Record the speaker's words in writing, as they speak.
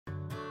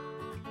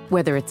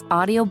Whether it's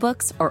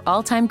audiobooks or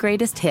all-time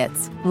greatest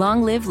hits,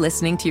 long live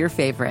listening to your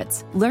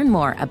favorites. Learn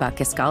more about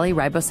Kisqali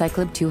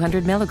Ribociclib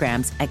 200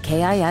 milligrams at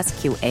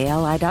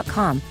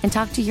KISQALI.com and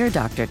talk to your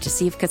doctor to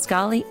see if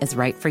Kisqali is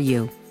right for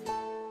you.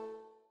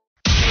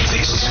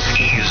 This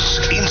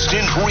is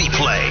Instant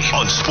Replay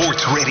on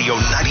Sports Radio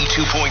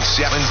 92.7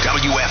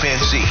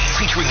 WFNZ,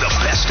 featuring the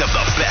best of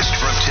the best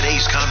from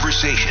today's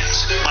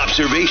conversations,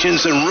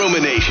 observations, and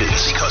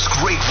ruminations, because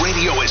great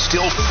radio is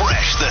still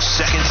fresh the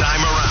second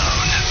time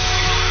around.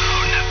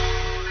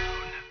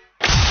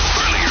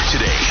 Earlier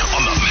today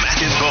on the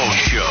Mac and Bone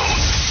Show.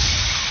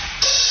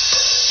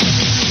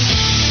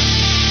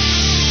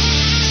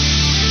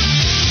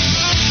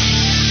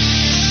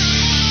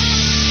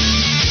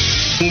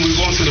 When we've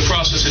gone through the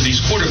process of these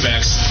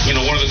quarterbacks, one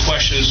of the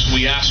questions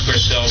we ask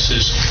ourselves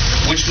is,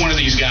 which one of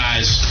these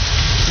guys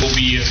will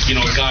be, a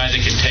guy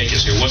that can take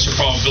us here? What's the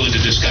probability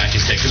that this guy can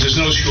take? Because there's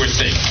no sure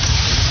thing.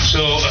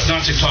 So,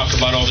 not to talk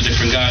about all the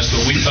different guys,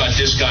 but we thought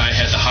this guy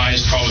had the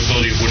highest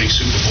probability of winning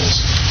Super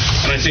Bowls.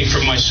 And I think for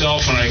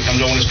myself, and I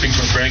don't want to speak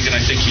for Frank, and I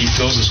think he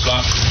feels and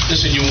Scott,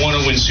 listen, you want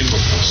to win Super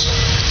Bowls.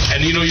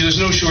 And, there's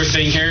no sure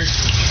thing here,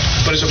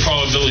 but it's a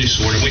probability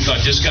sort. And we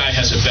thought this guy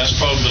has the best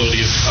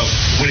probability of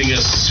winning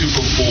us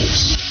Super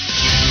Bowls.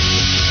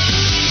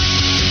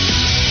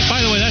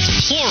 By the way, that's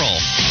plural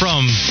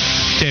from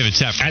David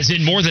Tepper. As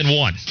in more than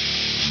one.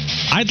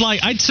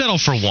 I'd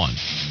settle for one.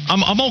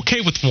 I'm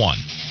okay with one.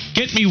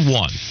 Get me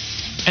one,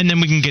 and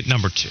then we can get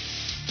number two.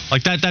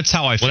 Like that. That's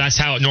how I feel. Well, that's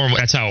how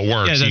it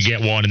works. You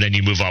get one, and then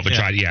you move up and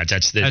try. Yeah,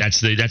 that's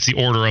the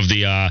order of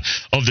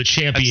the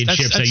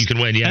championships that you can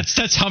win. Yeah,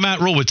 that's how Matt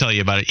Rule would tell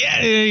you about it.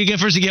 Yeah, you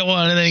get first, you get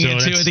one, and then you get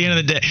two at the end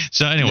of the day.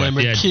 So anyway,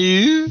 number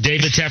two.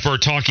 David Tepper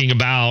talking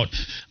about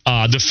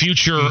the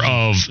future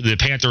of the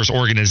Panthers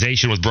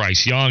organization with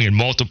Bryce Young and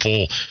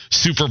multiple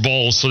Super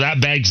Bowls. So that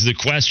begs the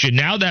question: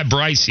 now that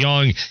Bryce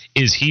Young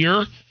is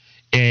here,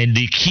 and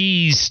the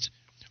keys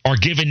are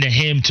given to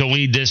him to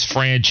lead this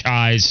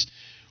franchise,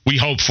 we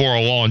hope for a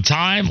long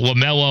time.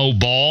 LaMelo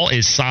Ball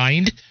is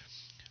signed,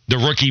 the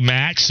rookie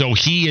max, so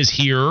he is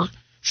here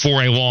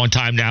for a long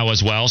time now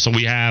as well. So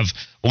we have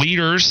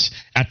leaders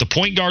at the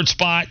point guard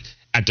spot,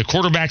 at the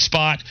quarterback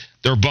spot.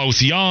 They're both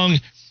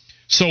young.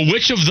 So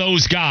which of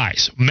those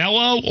guys,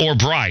 Melo or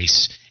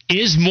Bryce,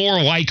 is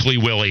more likely,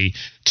 Willie,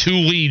 to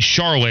lead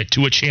Charlotte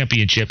to a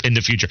championship in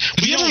the future?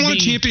 Have you ever won a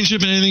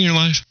championship in anything in your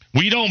life?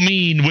 We don't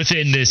mean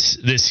within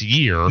this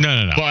year.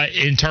 No. But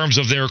in terms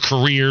of their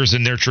careers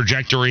and their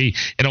trajectory.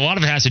 And a lot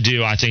of it has to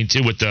do, I think,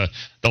 too, with the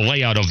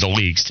layout of the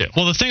leagues, too.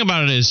 Well, the thing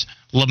about it is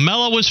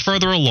LaMelo is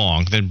further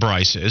along than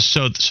Bryce is.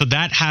 So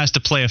that has to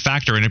play a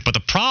factor in it. But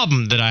the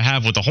problem that I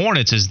have with the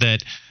Hornets is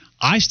that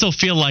I still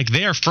feel like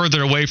they're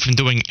further away from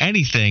doing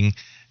anything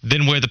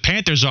than where the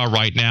Panthers are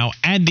right now.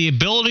 And the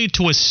ability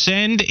to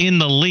ascend in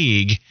the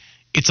league,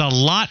 it's a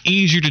lot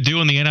easier to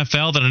do in the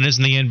NFL than it is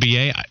in the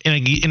NBA.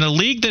 In a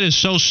league that is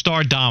so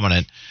star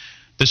dominant,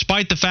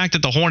 despite the fact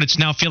that the Hornets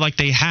now feel like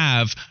they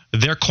have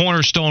their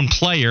cornerstone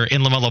player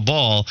in LaMelo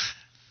Ball,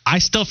 I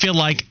still feel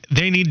like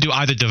they need to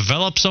either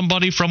develop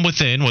somebody from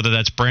within, whether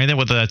that's Brandon,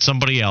 whether that's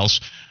somebody else,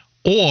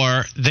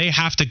 or they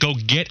have to go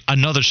get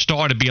another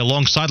star to be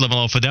alongside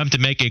LaMelo for them to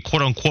make a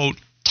quote-unquote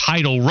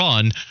title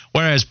run,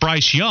 whereas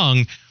Bryce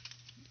Young,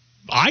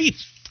 I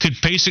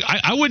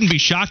wouldn't be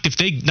shocked if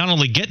they not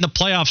only get in the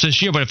playoffs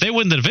this year, but if they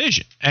win the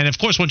division. And, of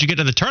course, once you get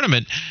to the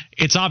tournament,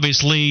 it's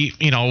obviously,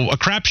 a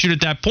crapshoot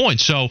at that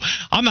point. So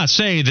I'm not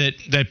saying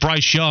that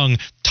Bryce Young,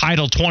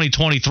 title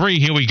 2023,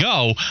 here we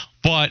go.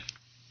 But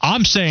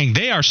I'm saying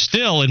they are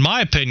still, in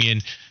my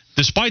opinion,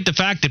 despite the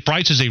fact that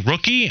Bryce is a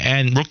rookie,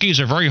 and rookies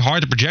are very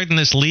hard to project in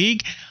this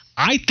league,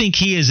 I think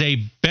he is a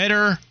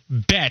better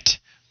bet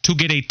to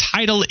get a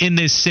title in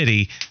this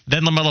city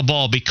than LaMelo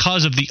Ball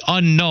because of the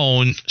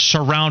unknown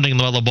surrounding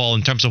LaMelo Ball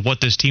in terms of what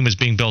this team is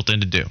being built in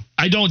to do.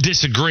 I don't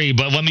disagree,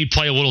 but let me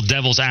play a little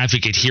devil's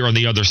advocate here on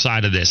the other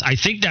side of this. I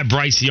think that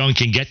Bryce Young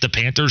can get the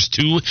Panthers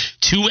to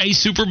a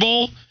Super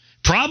Bowl.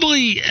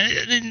 Probably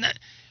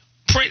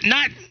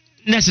not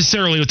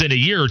necessarily within a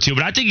year or two,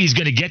 but I think he's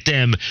going to get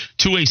them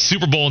to a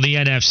Super Bowl in the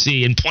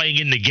NFC and playing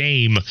in the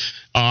game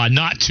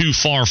not too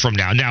far from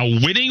now. Now,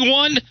 winning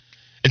one,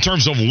 in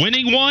terms of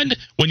winning one,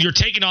 when you're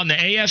taking on the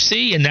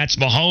AFC, and that's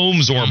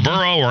Mahomes or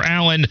Burrow or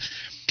Allen,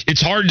 it's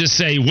hard to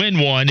say win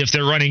one if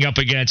they're running up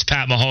against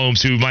Pat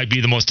Mahomes, who might be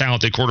the most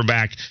talented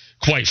quarterback,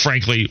 quite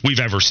frankly, we've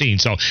ever seen.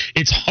 So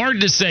it's hard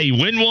to say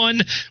win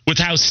one with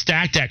how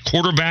stacked at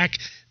quarterback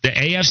the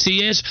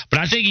AFC is, but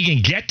I think he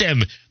can get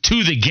them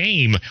to the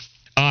game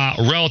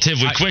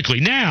relatively quickly.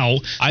 Now,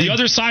 the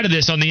other side of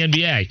this on the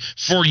NBA,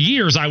 for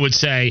years I would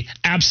say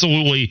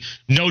absolutely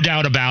no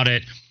doubt about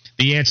it.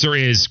 The answer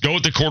is go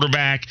with the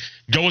quarterback,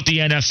 go with the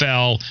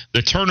NFL.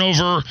 The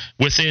turnover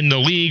within the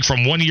league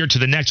from one year to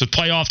the next with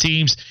playoff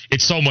teams,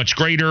 it's so much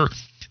greater.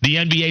 The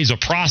NBA is a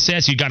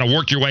process. You got to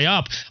work your way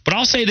up. But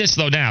I'll say this,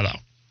 though. The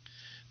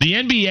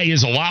NBA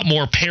is a lot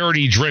more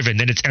parity-driven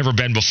than it's ever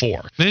been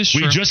before.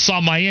 We just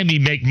saw Miami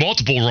make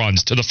multiple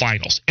runs to the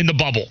finals in the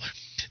bubble.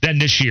 than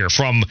this year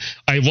from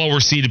a lower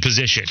seeded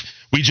position.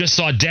 We just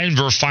saw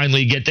Denver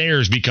finally get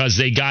theirs because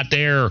they got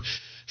their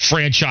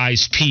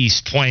franchise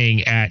piece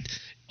playing at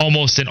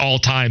almost an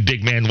all-time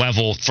big man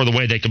level for the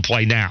way they can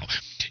play now.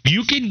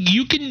 You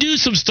can do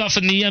some stuff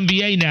in the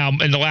NBA now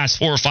in the last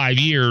 4 or 5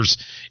 years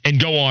and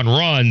go on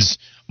runs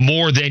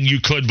more than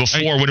you could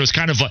before when it was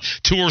kind of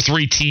 2 or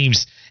 3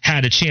 teams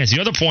had a chance. The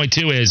other point,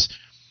 too, is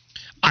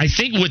I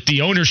think with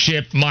the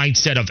ownership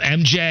mindset of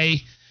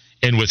MJ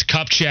and with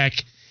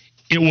Kupchak,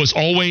 it was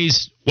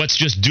always, let's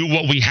just do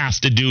what we have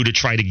to do to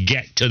try to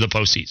get to the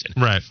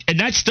postseason. Right. And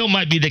that still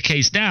might be the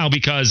case now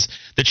because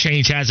the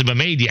change hasn't been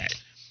made yet.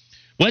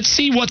 Let's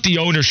see what the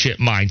ownership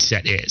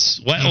mindset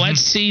is.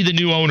 Let's see the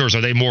new owners.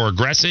 Are they more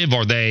aggressive?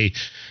 Are they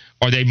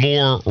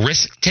more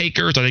risk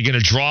takers? Are they going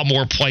to draw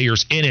more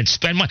players in and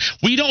spend money?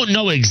 We don't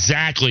know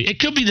exactly. It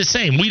could be the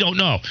same. We don't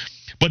know.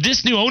 But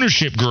this new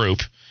ownership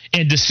group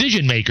and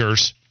decision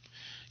makers,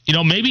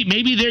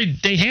 maybe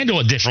they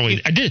handle it differently.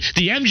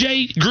 The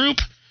MJ group,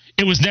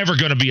 it was never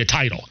going to be a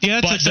title.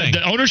 Yeah, that's the thing.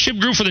 The ownership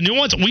group for the new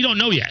ones, we don't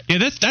know yet. Yeah,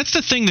 that's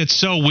the thing that's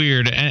so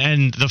weird.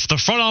 And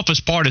the front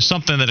office part is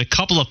something that a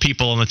couple of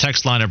people on the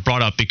text line have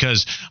brought up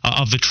because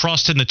of the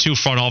trust in the two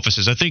front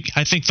offices. I think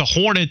the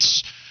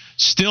Hornets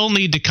still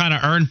need to kind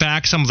of earn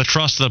back some of the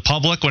trust of the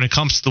public when it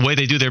comes to the way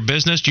they do their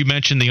business. You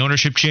mentioned the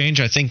ownership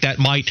change. I think that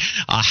might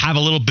have a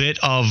little bit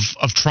of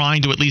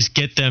trying to at least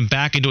get them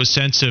back into a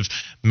sense of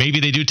maybe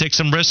they do take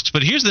some risks.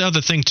 But here's the other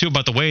thing, too,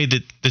 about the way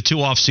that the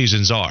two off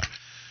seasons are.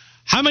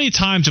 How many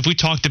times have we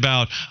talked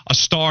about a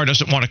star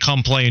doesn't want to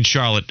come play in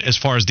Charlotte as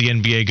far as the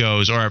NBA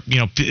goes, or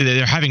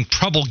they're having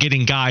trouble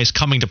getting guys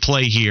coming to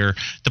play here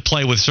to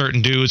play with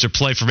certain dudes or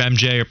play for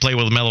MJ or play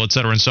with LaMelo, et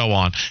cetera, and so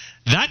on.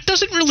 That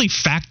doesn't really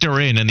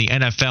factor in the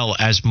NFL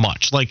as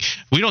much. Like,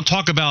 we don't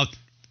talk about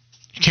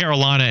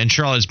Carolina and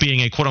Charlotte as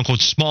being a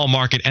quote-unquote small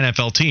market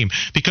NFL team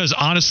because,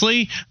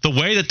 honestly, the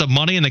way that the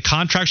money and the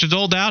contracts are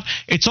doled out,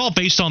 it's all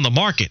based on the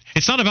market.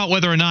 It's not about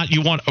whether or not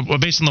you want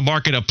 – based on the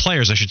market of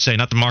players, I should say,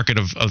 not the market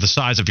of the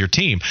size of your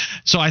team.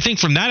 So I think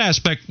from that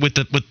aspect with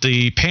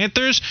the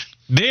Panthers,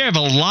 they have a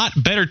lot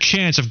better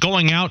chance of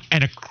going out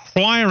and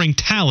acquiring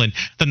talent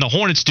than the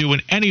Hornets do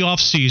in any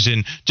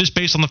offseason just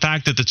based on the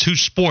fact that the two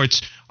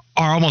sports –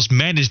 are almost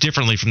managed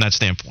differently from that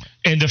standpoint.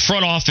 And the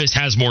front office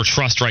has more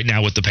trust right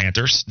now with the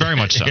Panthers. Very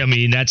much so. I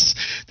mean, that's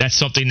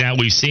something that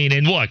we've seen.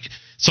 And look,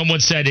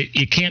 someone said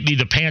it can't be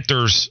the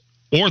Panthers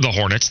or the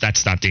Hornets.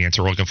 That's not the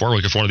answer we're looking for. We're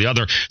looking for the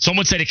other.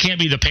 Someone said it can't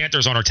be the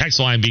Panthers on our text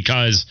line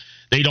because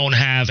they don't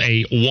have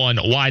a one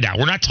wideout.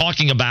 We're not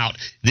talking about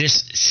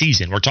this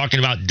season. We're talking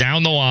about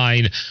down the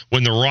line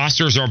when the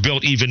rosters are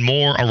built even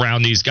more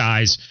around these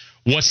guys.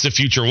 What's the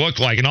future look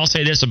like? And I'll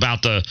say this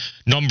about the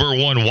number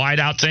one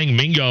wideout thing.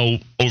 Mingo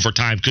over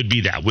time could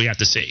be that. We have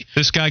to see.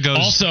 This guy goes.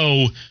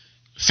 Also,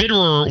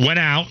 Fitterer went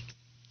out,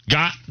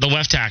 got the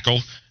left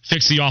tackle,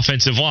 fixed the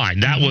offensive line.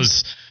 That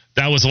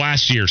was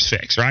last year's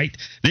fix, right?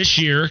 This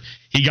year,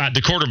 he got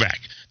the quarterback.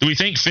 Do we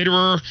think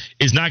Fitterer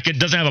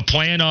doesn't have a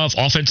plan of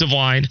offensive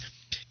line,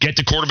 get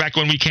the quarterback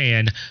when we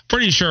can?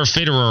 Pretty sure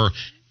Fitterer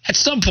at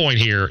some point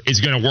here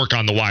is going to work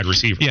on the wide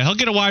receiver. Yeah, he'll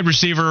get a wide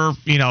receiver,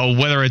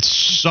 whether it's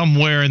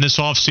somewhere in this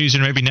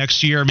offseason, maybe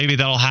next year, maybe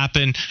that'll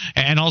happen.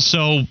 And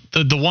also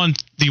the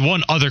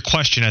one other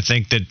question I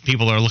think that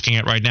people are looking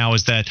at right now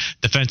is that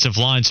defensive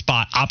line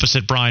spot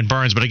opposite Brian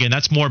Burns. But again,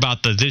 that's more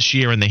about the this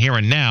year and the here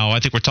and now. I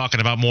think we're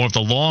talking about more of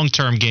the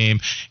long-term game.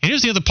 And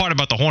here's the other part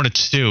about the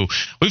Hornets too.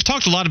 We've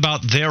talked a lot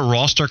about their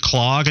roster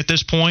clog at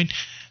this point.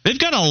 They've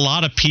got a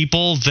lot of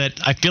people that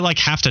I feel like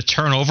have to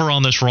turn over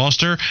on this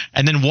roster.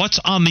 And then what's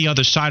on the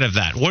other side of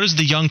that? What is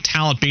the young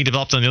talent being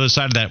developed on the other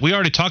side of that? We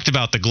already talked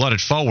about the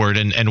glutted forward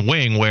and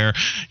wing, where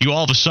you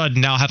all of a sudden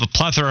now have a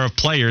plethora of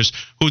players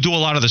who do a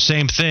lot of the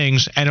same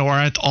things and are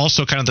at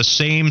also kind of the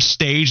same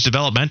stage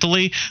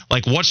developmentally.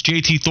 Like, what's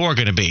JT Thor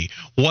going to be?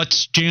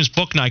 What's James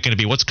Bouknight going to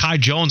be? What's Kai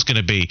Jones going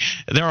to be?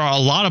 There are a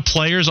lot of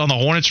players on the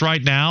Hornets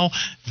right now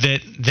that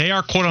they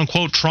are, quote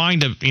unquote, trying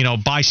to,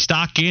 buy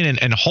stock in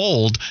and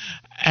hold.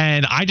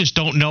 And I just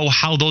don't know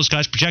how those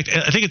guys project.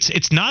 I think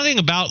it's nothing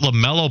about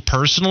LaMelo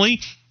personally.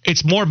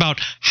 It's more about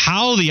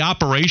how the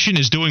operation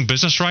is doing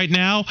business right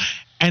now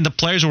and the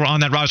players who are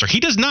on that roster.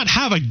 He does not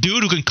have a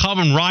dude who can come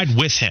and ride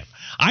with him.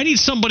 I need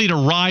somebody to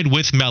ride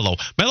with Melo.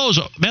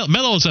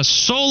 Melo is a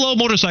solo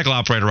motorcycle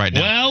operator right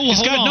now. Well,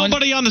 he's got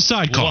nobody on the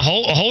sidecar.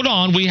 Well, hold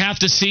on. We have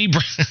to see.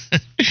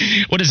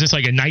 What is this,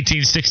 like a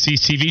 1960s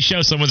TV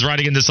show? Someone's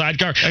riding in the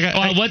sidecar?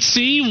 Let's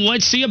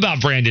see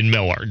about Brandon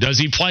Miller. Does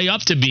he play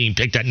up to being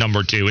picked at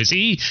number 2? Is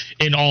he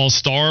an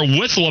all-star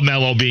with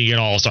LaMelo being an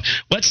all-star?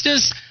 Let's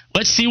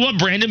see what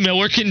Brandon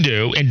Miller can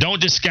do, and don't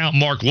discount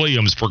Mark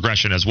Williams'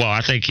 progression as well.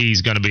 I think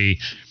he's going to be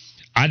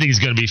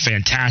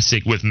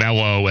fantastic with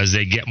Melo as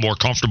they get more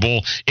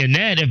comfortable. And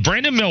then if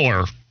Brandon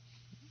Miller,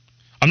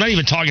 I'm not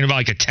even talking about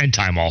like a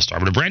 10-time All-Star,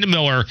 but if Brandon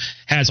Miller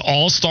has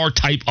All-Star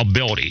type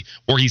ability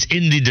where he's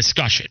in the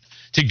discussion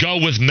to go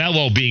with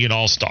Melo being an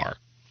All-Star,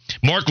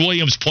 Mark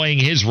Williams playing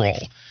his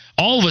role,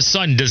 all of a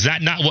sudden, does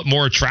that not look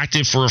more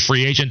attractive for a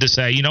free agent to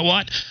say, you know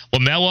what,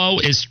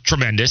 LaMelo is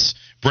tremendous,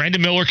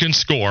 Brandon Miller can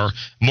score,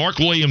 Mark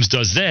Williams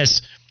does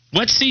this.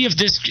 Let's see if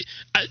this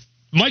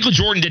Michael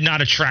Jordan did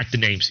not attract the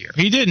names here.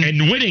 He didn't.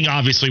 And winning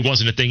obviously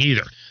wasn't a thing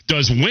either.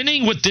 Does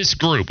winning with this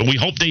group, and we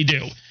hope they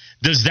do,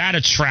 does that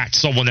attract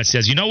someone that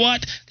says, you know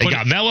what, they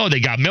got Melo, they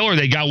got Miller,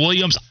 they got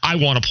Williams, I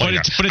want to play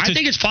there. I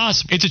think it's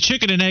possible. It's a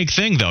chicken and egg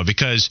thing, though,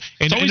 because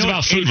it's always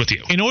about food with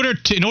you. In order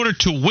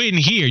to win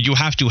here, you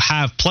have to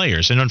have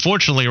players. And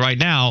unfortunately, right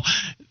now,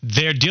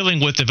 they're dealing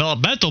with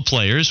developmental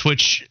players,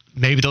 which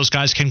maybe those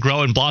guys can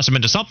grow and blossom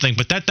into something.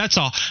 But that's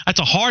a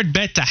hard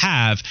bet to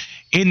have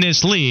in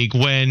this league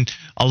when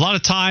a lot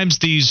of times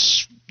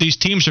these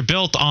teams are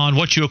built on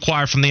what you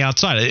acquire from the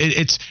outside.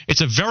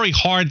 It's a very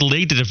hard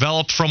league to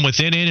develop from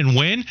within in and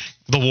win.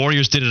 The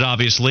Warriors did it,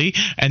 obviously,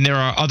 and there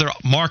are other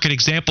market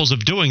examples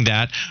of doing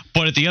that.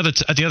 But at the other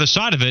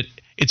side of it,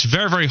 it's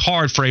very, very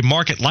hard for a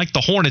market like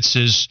the Hornets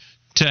is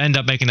to end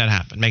up making that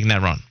happen, making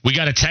that run. We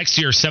got a text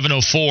here,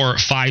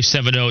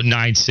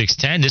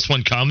 704-570-9610. This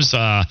one comes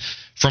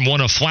from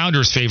one of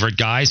Flounder's favorite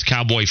guys,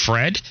 Cowboy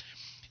Fred.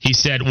 He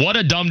said, what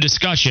a dumb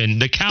discussion.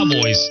 The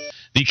Cowboys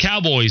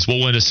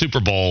will win a Super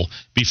Bowl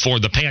before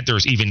the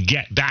Panthers even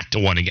get back to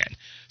one again.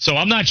 So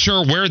I'm not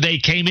sure where they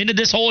came into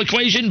this whole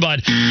equation,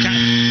 but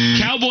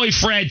Cowboy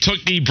Fred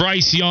took the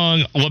Bryce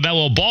Young,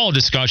 LaMelo Ball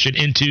discussion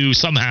into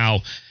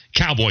somehow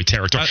Cowboy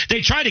territory.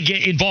 They try to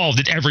get involved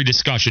in every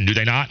discussion, do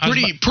they not?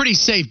 Pretty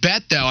safe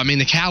bet, though. I mean,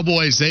 the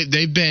Cowboys,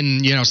 they've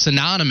been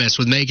synonymous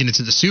with making it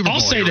to the Super Bowl.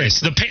 I'll say this.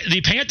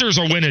 The Panthers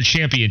will win a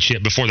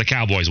championship before the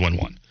Cowboys win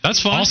one.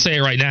 That's fine. I'll say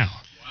it right now.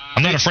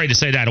 I'm not afraid to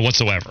say that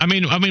whatsoever. I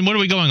mean, what are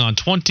we going on?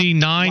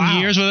 29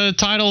 years without a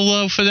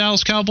title for the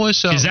Dallas Cowboys?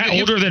 So is that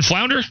older than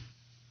Flounder?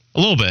 A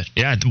little bit.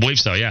 Yeah, I believe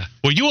so, yeah.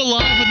 Were you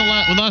alive when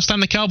the last time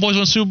the Cowboys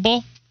won Super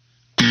Bowl?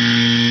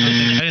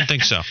 I didn't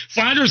think so.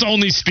 Flounder's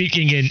only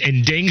speaking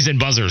in dings and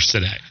buzzers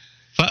today.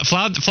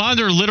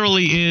 Flounder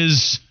literally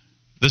is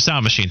the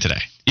sound machine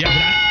today. Yeah,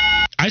 but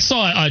I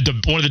saw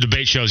one of the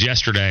debate shows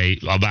yesterday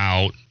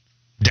about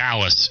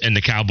Dallas and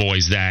the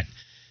Cowboys that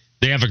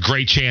they have a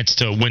great chance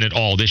to win it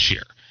all this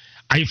year.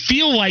 I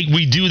feel like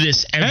we do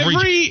this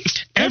every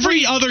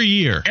other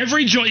year.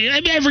 Every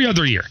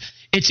other year.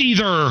 It's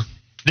either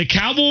the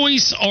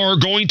Cowboys are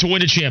going to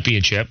win a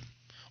championship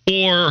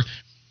or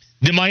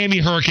the Miami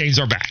Hurricanes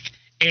are back.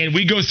 And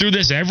we go through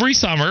this every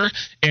summer,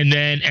 and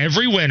then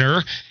every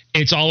winter,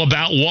 it's all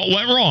about what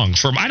went wrong.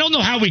 I don't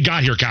know how we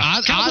got here,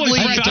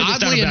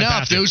 Oddly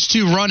enough, those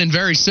two run in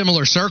very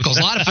similar circles.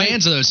 A lot of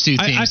fans of those two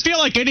teams. I feel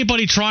like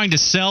anybody trying to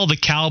sell the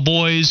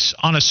Cowboys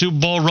on a Super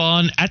Bowl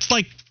run, that's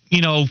like,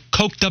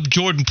 coked up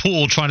Jordan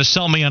Poole trying to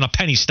sell me on a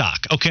penny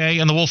stock, okay,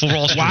 on the Wolf of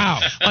Wall Street. Wow.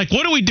 Like,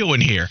 what are we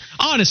doing here?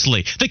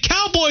 Honestly, the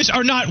Cowboys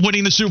are not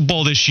winning the Super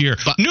Bowl this year.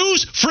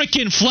 News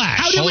freaking flash.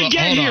 How did we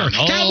get here?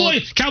 Cowboy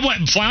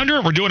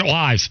Flounder, we're doing it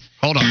live.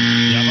 Hold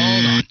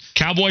on.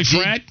 Cowboy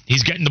Fred,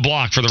 he's getting the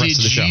block for the rest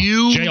of the show.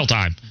 Jail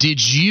time.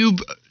 Did you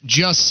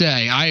just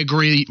say, I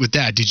agree with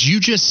that, did you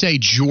just say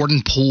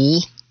Jordan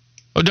Poole?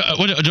 Jordan.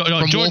 What is it?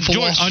 What's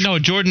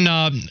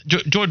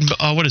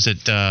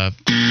the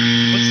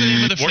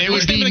name of the? It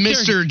would be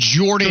Mr.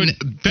 Jordan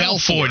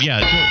Belfort. Yeah,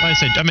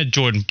 I meant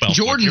Jordan Belfort.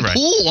 Jordan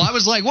Poole. I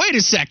was like, wait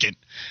a second.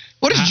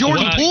 What is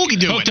Jordan Poole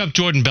doing? Hooked up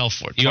Jordan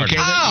Belfort. You okay?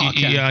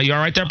 Okay. You all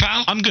right there,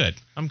 pal? I'm good.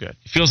 It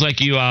feels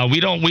like you. We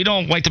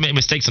don't like to make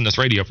mistakes on this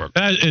radio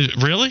program.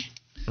 Really?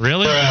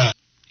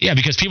 Yeah,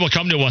 because people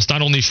come to us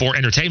not only for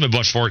entertainment,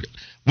 but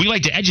we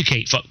like to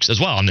educate folks as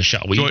well on the show.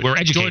 We're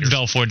educators. Jordan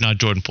Belfort, not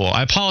Jordan Poole.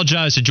 I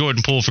apologize to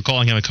Jordan Poole for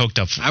calling him a coked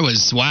up.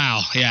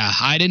 Yeah.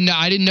 I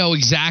didn't know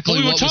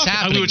exactly what was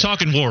happening. We were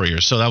talking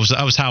Warriors, so that was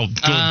how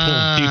Jordan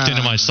Poole peeped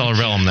into my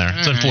cerebellum there.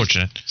 It's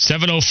unfortunate.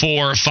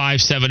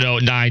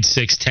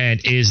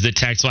 704-570-9610 is the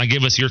text line.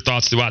 Give us your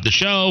thoughts throughout the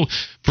show.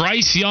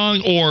 Bryce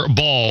Young or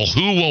Ball,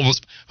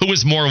 who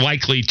is more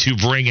likely to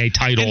bring a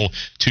title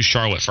to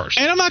Charlotte first?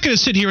 And I'm not going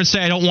to sit here and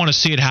say I don't want to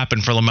see it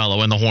happen for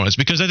LaMelo and the Hornets,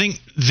 because I think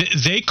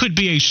they could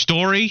be a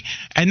story,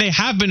 and they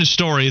have been a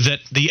story that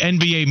the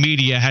NBA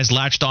media has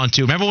latched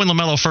onto. Remember when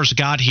LaMelo first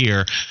got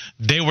here,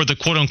 they were the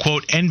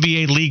quote-unquote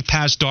NBA League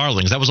Pass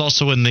darlings. That was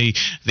also in the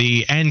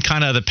end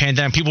kind of the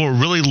pandemic. People were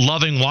really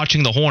loving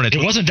watching the Hornets.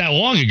 It wasn't that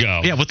long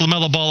ago. Yeah, with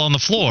LaMelo Ball on the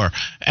floor.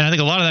 And I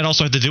think a lot of that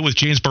also had to do with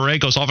James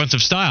Borrego's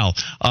offensive style.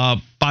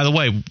 By the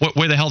way,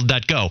 where the hell did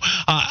that go?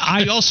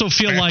 I also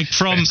feel like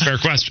from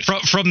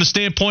the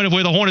standpoint of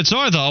where the Hornets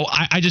are, though,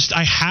 I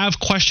have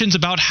questions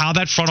about how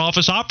that front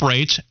office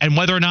operates and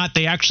whether or not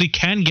they actually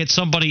can get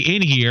somebody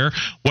in here,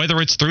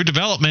 whether it's through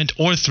development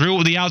or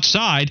through the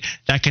outside,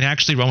 that can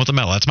actually run with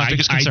LaMelo. That's my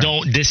biggest concern. I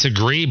don't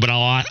disagree, but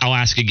I'll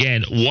ask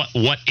again,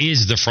 what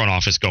is the front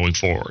office going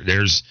forward?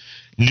 There's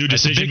new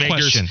decision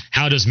makers. Question.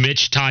 How does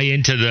Mitch tie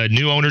into the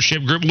new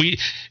ownership group?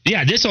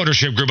 This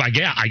ownership group, I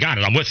got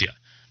it. I'm with you.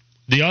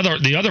 The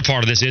other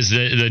part of this is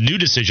the new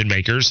decision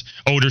makers,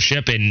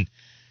 ownership, and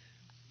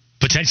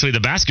potentially the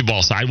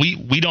basketball side.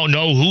 We don't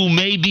know who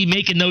may be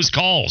making those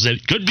calls.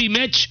 It could be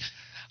Mitch,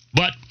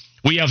 but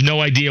we have no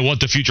idea what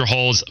the future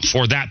holds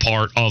for that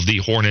part of the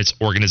Hornets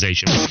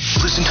organization.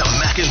 Listen to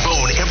Mac and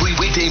Bone every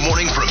weekday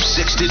morning from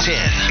 6 to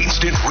 10.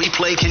 Instant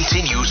Replay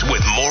continues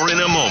with more in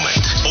a moment.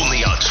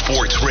 Only on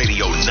Sports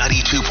Radio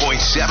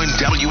 92.7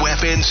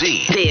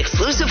 WFNZ. The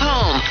exclusive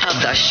home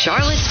of the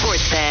Charlotte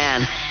Sports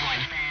Fan.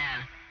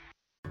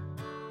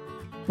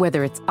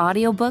 Whether it's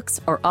audiobooks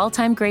or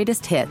all-time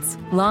greatest hits,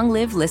 long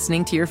live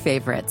listening to your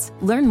favorites.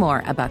 Learn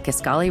more about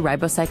Kisqali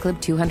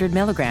Ribociclib 200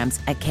 milligrams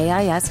at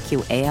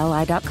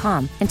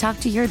KISQALI.com and talk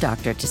to your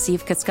doctor to see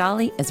if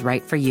Kisqali is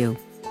right for you.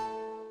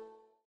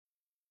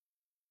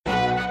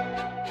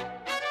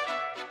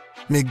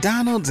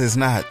 McDonald's is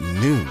not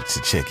new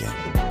to chicken.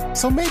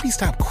 So maybe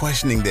stop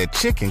questioning their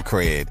chicken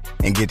cred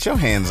and get your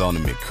hands on the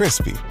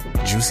McCrispy.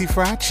 Juicy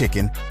fried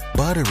chicken,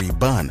 buttery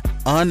bun,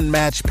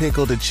 unmatched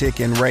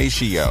pickle-to-chicken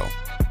ratio.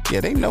 Yeah,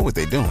 they know what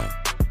they're doing.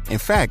 In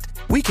fact,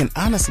 we can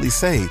honestly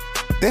say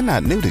they're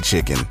not new to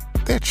chicken.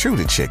 They're true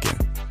to chicken.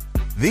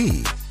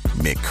 The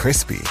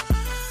McCrispy.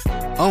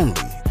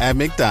 Only at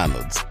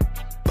McDonald's.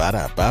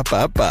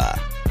 Ba-da-ba-ba-ba.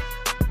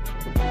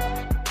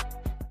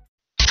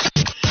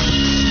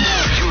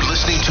 You're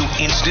listening to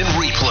Instant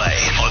Replay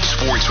on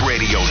Sports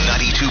Radio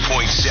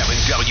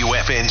 92.7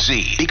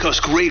 WFNZ. Because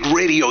great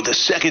radio the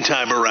second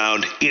time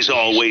around is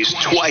always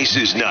twice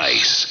as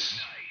nice.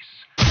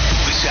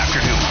 This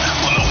afternoon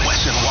on the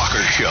Wes and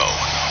Walker Show.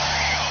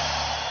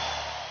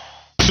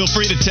 Feel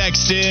free to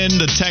text in.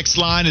 The text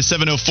line is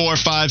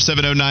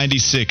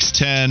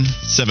 704-570-9610.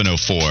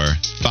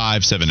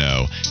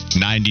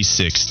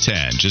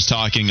 704-570-9610. Just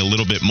talking a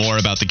little bit more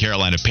about the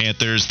Carolina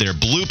Panthers. Their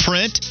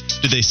blueprint.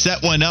 Did they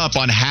set one up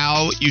on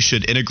how you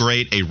should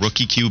integrate a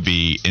rookie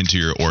QB into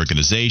your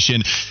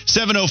organization?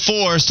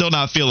 704, still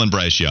not feeling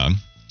Bryce Young.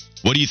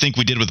 What do you think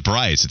we did with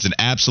Bryce? It's an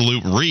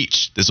absolute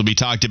reach. This will be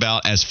talked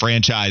about as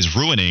franchise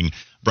ruining.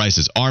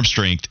 Bryce's arm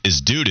strength is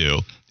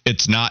doo-doo.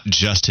 It's not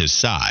just his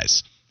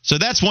size. So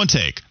that's one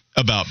take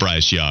about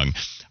Bryce Young.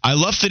 I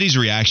love Fitty's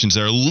reactions.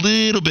 They're a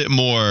little bit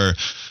more,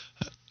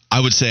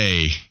 I would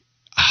say,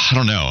 I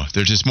don't know.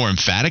 They're just more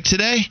emphatic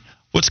today.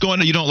 What's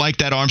going on? You don't like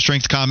that arm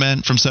strength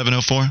comment from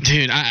 704?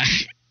 Dude, I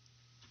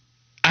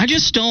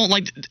just don't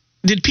like.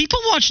 Did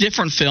people watch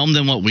different film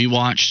than what we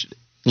watched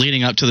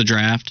leading up to the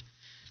draft?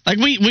 Like,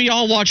 we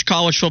all watch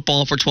college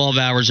football for 12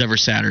 hours every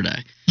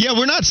Saturday. Yeah,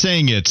 we're not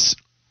saying it's,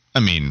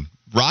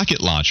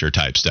 rocket launcher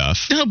type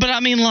stuff. No, but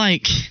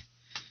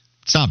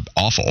It's not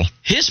awful.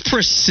 His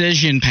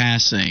precision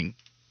passing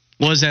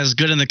was as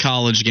good in the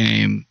college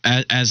game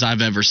as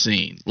I've ever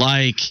seen.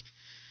 Like,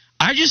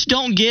 I just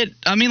don't get,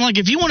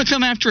 if you want to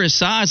come after his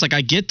size, I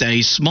get that.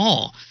 He's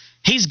small.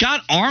 He's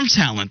got arm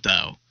talent,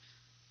 though.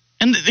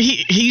 And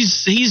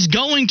he's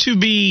going to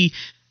be,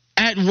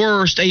 at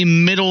worst, a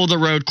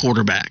middle-of-the-road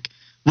quarterback,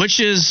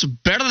 which is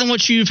better than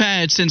what you've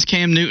had since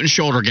Cam Newton's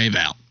shoulder gave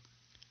out.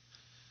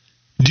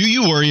 Do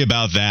you worry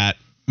about that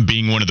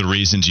being one of the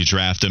reasons you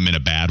draft him in a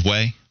bad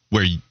way?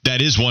 Where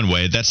that is one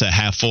way. That's a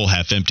half full,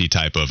 half empty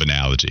type of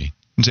analogy.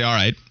 And say, all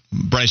right,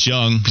 Bryce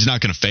Young, he's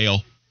not going to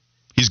fail.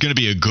 He's going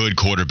to be a good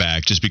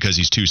quarterback just because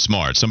he's too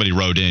smart. Somebody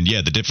wrote in,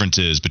 the difference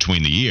is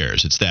between the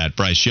years. It's that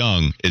Bryce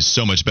Young is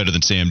so much better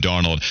than Sam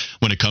Darnold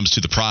when it comes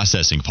to the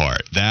processing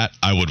part. That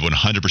I would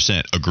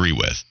 100% agree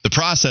with. The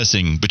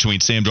processing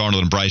between Sam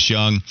Darnold and Bryce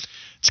Young,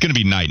 it's going to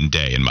be night and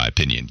day, in my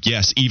opinion.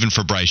 Yes, even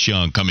for Bryce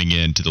Young coming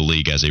into the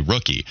league as a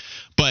rookie.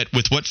 But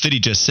with what Fitty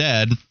just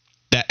said,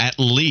 that at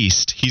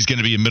least he's going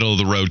to be a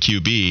middle-of-the-road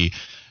QB,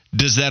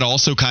 does that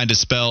also kind of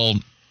spell,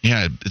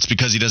 it's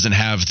because he doesn't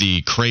have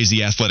the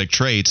crazy athletic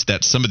traits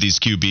that some of these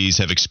QBs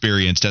have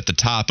experienced at the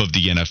top of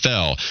the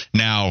NFL.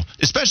 Now,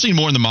 especially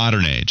more in the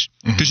modern age,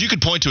 because you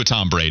could point to a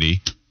Tom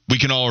Brady. We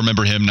can all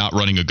remember him not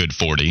running a good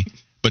 40,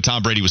 but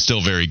Tom Brady was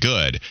still very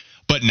good.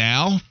 But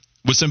now,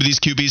 with some of these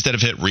QBs that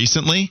have hit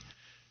recently,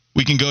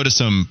 we can go to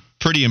some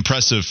pretty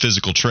impressive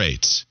physical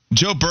traits.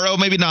 Joe Burrow,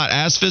 maybe not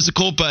as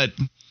physical, but,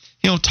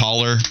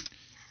 taller,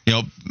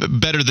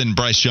 better than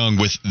Bryce Young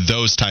with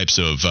those types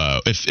of,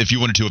 if you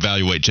wanted to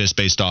evaluate just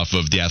based off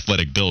of the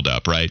athletic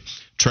buildup, right?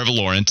 Trevor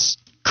Lawrence,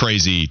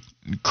 crazy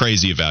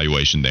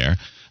evaluation there.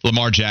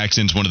 Lamar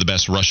Jackson's one of the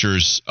best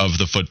rushers of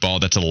the football.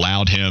 That's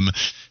allowed him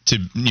to,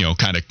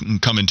 kind of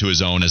come into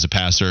his own as a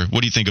passer.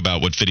 What do you think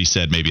about what Fitty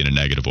said, maybe in a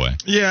negative way?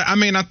 Yeah, I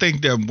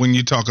think that when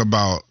you talk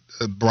about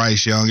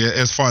Bryce Young,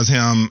 as far as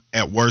him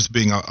at worst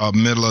being a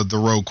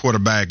middle-of-the-road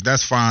quarterback,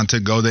 that's fine to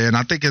go there. And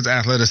I think his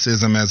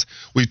athleticism, as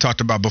we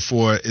talked about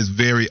before, is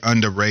very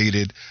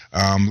underrated.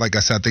 Like I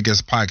said, I think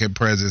his pocket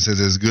presence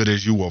is as good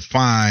as you will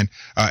find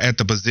at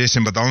the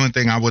position. But the only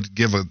thing I would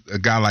give a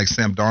guy like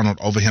Sam Darnold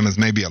over him is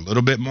maybe a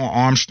little bit more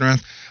arm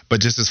strength.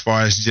 But just as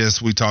far as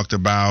we talked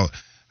about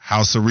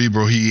how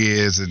cerebral he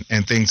is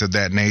and things of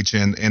that nature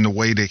and the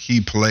way that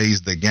he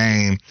plays the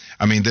game.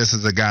 I mean, this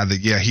is a guy that,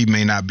 he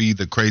may not be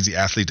the crazy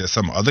athlete that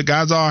some other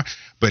guys are,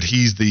 but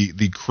he's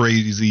the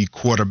crazy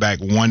quarterback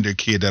wonder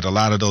kid that a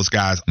lot of those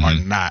guys are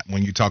not.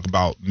 When you talk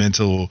about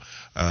mental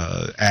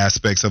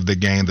aspects of the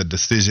game, the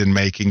decision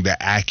making, the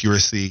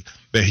accuracy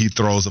that he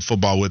throws the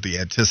football with, the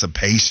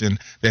anticipation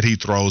that he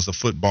throws the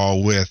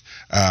football with,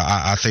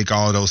 I think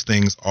all of those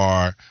things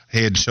are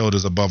head and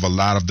shoulders above a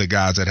lot of the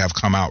guys that have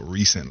come out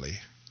recently.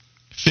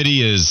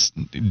 Fitty is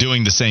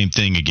doing the same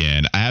thing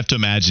again. I have to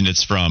imagine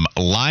it's from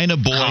Lina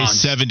Boy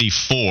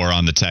 74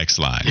 on the text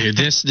line. Dude,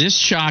 this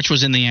Chach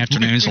was in the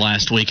afternoons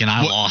last week, and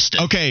I lost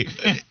it. Okay,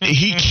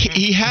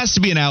 he has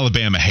to be an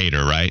Alabama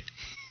hater, right?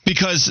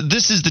 Because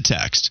this is the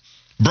text.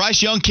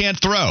 Bryce Young can't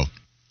throw.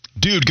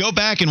 Dude, go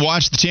back and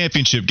watch the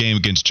championship game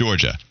against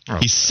Georgia.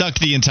 He sucked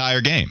the entire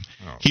game.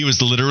 He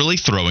was literally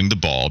throwing the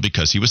ball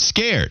because he was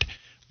scared.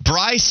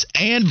 Bryce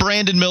and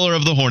Brandon Miller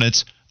of the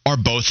Hornets are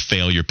both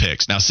failure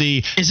picks. Now,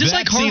 see, is this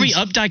like Harvey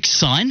Updike's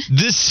son?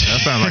 That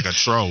sounds like a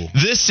troll.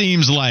 This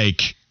seems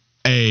like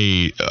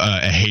a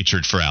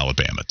hatred for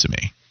Alabama to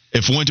me.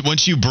 If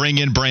once you bring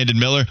in Brandon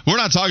Miller, we're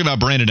not talking about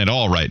Brandon at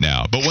all right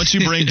now, but once you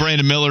bring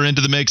Brandon Miller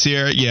into the mix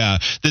here,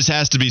 this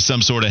has to be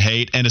some sort of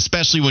hate, and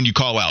especially when you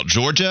call out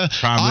Georgia.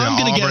 Probably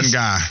an Auburn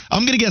guy.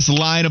 I'm going to guess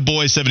Lina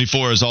Boy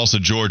 74 is also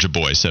Georgia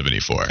Boy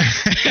 74. Or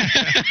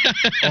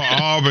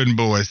Auburn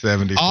Boy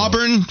 74.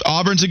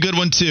 Auburn's a good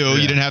one, too. Yeah.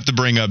 You didn't have to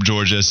bring up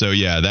Georgia, so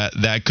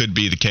that could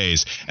be the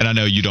case, and I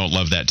know you don't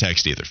love that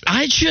text either.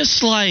 I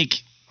just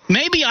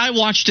maybe I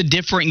watched a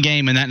different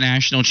game in that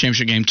national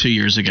championship game 2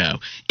 years ago.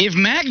 If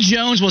Mac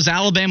Jones was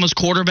Alabama's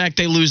quarterback,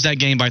 they lose that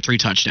game by 3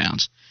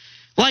 touchdowns.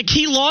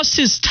 He lost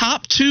his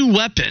top 2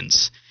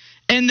 weapons,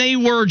 and they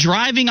were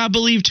driving, I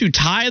believe, to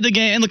tie the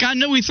game. And I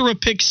know he threw a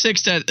pick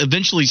 6 that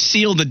eventually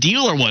sealed the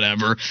deal or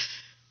whatever,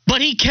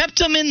 but he kept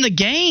them in the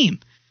game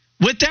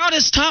without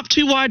his top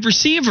 2 wide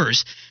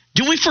receivers.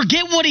 Do we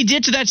forget what he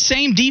did to that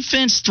same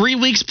defense 3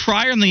 weeks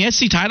prior in the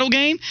SC title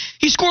game?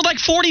 He scored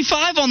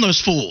 45 on those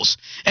fools.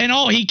 And,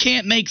 he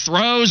can't make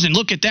throws, and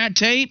look at that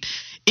tape.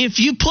 If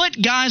you put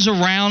guys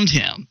around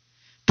him,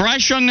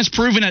 Bryce Young has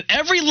proven at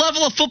every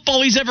level of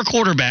football he's ever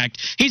quarterbacked,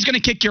 he's going to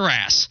kick your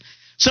ass.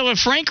 So if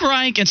Frank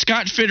Reich and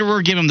Scott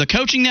Fitterer give him the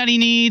coaching that he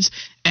needs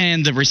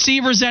and the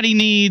receivers that he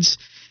needs,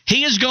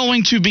 he is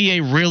going to be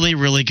a really,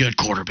 really good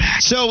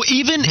quarterback. So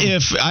even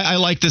if I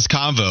like this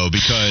convo,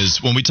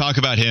 because when we talk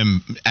about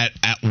him at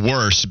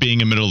worst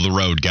being a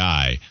middle-of-the-road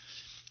guy,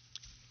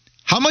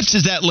 how much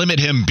does that limit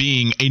him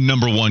being a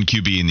number 1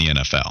 QB in the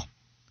NFL?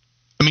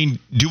 I mean,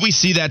 do we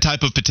see that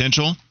type of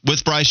potential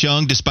with Bryce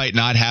Young despite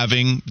not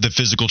having the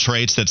physical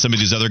traits that some of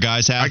these other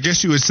guys have? I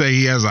guess you would say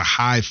he has a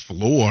high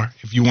floor.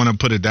 If you want to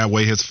put it that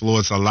way, his floor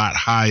is a lot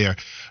higher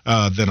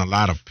than a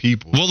lot of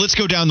people. Well, let's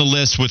go down the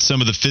list with some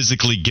of the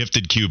physically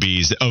gifted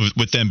QBs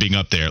with them being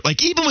up there.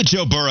 Even with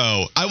Joe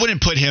Burrow, I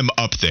wouldn't put him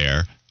up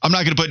there. I'm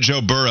not going to put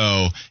Joe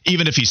Burrow,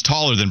 even if he's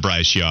taller than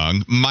Bryce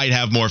Young, might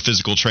have more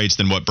physical traits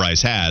than what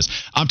Bryce has.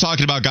 I'm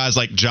talking about guys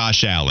like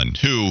Josh Allen,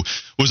 who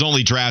was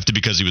only drafted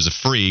because he was a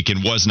freak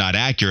and was not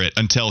accurate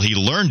until he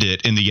learned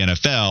it in the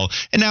NFL.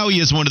 And now he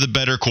is one of the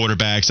better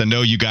quarterbacks. I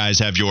know you guys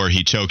have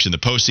he chokes in the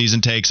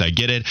postseason takes. I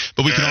get it.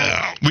 But we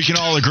can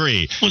all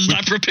agree. Was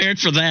not prepared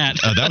for that.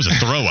 That was a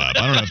throw up.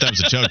 I don't know if that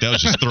was a choke. That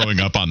was just throwing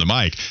up on the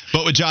mic.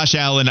 But with Josh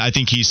Allen, I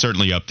think he's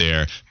certainly up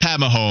there. Pat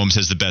Mahomes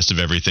has the best of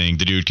everything.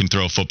 The dude can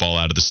throw football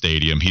out of the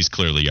stadium. He's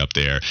clearly up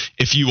there.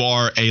 If you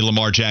are a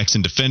Lamar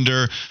Jackson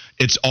defender,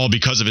 it's all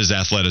because of his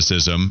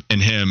athleticism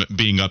and him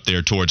being up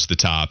there towards the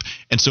top.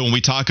 And so when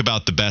we talk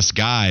about the best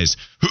guys,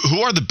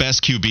 who are the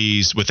best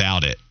QBs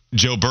without it?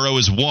 Joe Burrow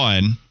is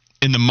one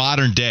in the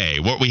modern day,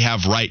 what we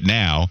have right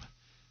now.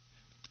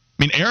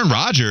 I mean, Aaron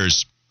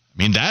Rodgers,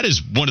 that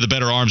is one of the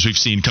better arms we've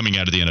seen coming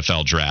out of the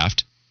NFL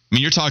draft.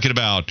 You're talking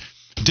about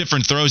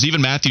different throws.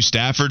 Even Matthew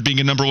Stafford,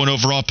 being a number 1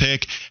 overall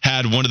pick,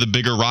 had one of the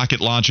bigger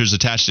rocket launchers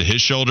attached to his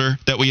shoulder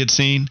that we had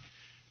seen.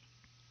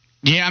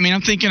 Yeah,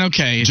 I'm thinking,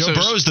 okay. Joe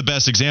Burrow is the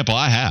best example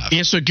I have.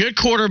 Yeah, so good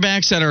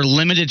quarterbacks that are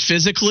limited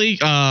physically.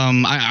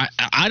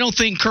 I don't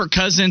think Kirk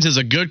Cousins is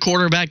a good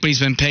quarterback, but he's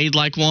been paid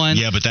like one.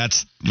 Yeah, but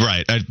that's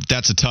right.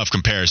 That's a tough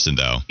comparison,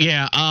 though.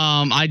 Yeah,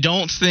 I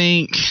don't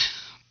think...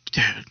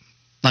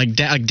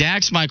 Dude,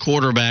 Dak's my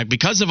quarterback.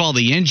 Because of all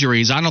the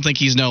injuries, I don't think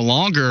he's no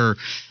longer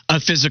a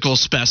physical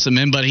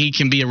specimen, but he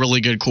can be a really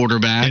good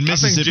quarterback. And I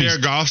think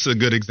Jared Goff's a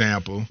good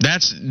example.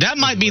 That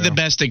might be the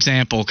best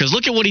example, because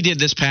look at what he did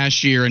this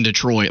past year in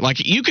Detroit.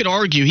 You could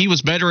argue he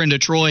was better in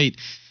Detroit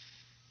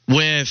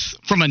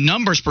from a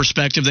numbers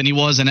perspective than he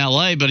was in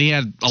L.A., but he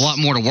had a lot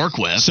more to work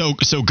with.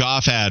 So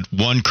Goff had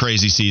one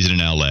crazy season in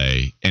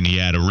L.A., and he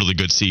had a really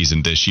good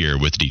season this year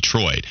with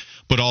Detroit.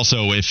 But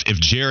also, if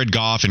Jared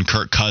Goff and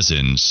Kirk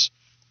Cousins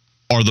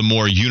are the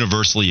more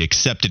universally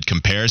accepted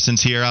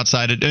comparisons here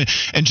outside of,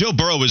 and Joe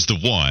Burrow is the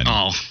one.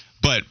 Oh.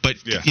 But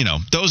yeah.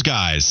 Those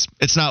guys,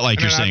 it's not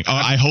like you're saying,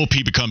 I hope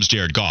he becomes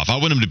Jared Goff. I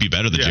want him to be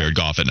better than Jared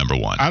Goff at number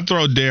 1. I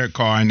throw Derek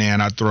Carr in there,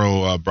 and I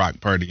throw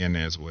Brock Purdy in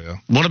there as well.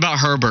 What about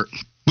Herbert?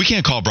 We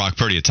can't call Brock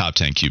Purdy a top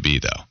 10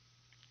 QB, though.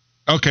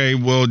 Okay,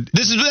 well,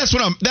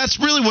 that's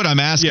really what I'm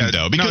asking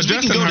though, because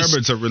Justin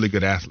Herbert's a really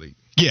good athlete.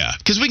 Yeah,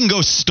 because we can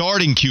go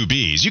starting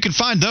QBs. You can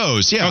find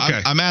those. Yeah,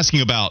 okay. I'm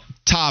asking about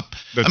top.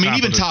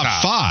 Even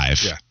top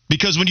 5. Yeah.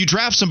 Because when you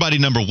draft somebody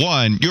number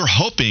 1, you're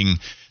hoping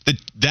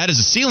that is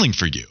a ceiling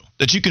for you,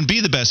 that you can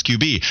be the best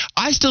QB.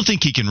 I still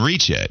think he can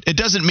reach it. It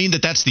doesn't mean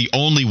that that's the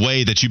only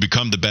way that you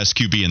become the best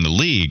QB in the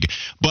league,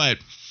 but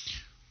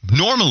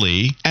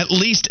normally, at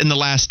least in the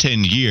last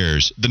 10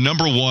 years, the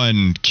number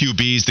 1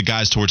 QBs, the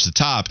guys towards the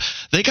top,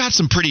 they got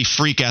some pretty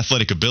freak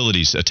athletic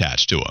abilities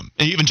attached to them.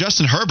 And even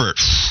Justin Herbert,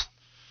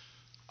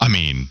 a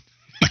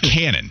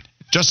cannon.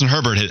 Justin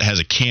Herbert has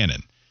a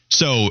cannon.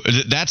 So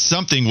that's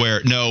something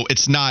where, no,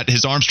 it's not.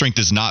 His arm strength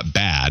is not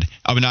bad.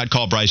 I would not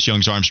call Bryce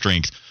Young's arm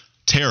strength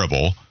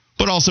terrible,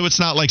 but also it's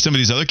not like some of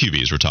these other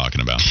QBs we're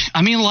talking about.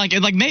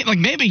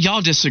 Maybe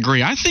y'all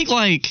disagree. I think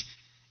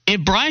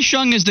if Bryce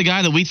Young is the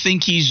guy that we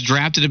think he's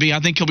drafted to be, I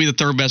think he'll be the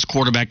 3rd best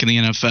quarterback in the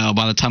NFL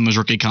by the time his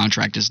rookie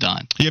contract is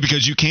done. Yeah,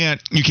 because you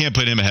can't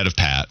put him ahead of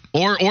Pat.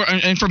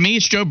 And for me,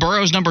 it's Joe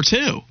Burrow's number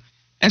 2.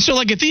 And so,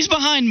 if he's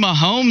behind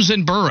Mahomes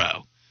and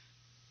Burrow,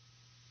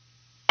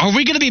 are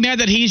we going to be mad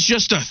that he's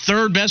just a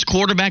 3rd best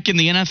quarterback in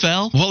the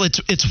NFL? Well,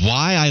 it's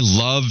why I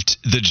loved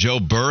the Joe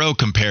Burrow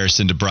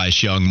comparison to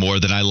Bryce Young more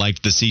than I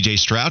liked the C.J.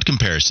 Stroud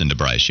comparison to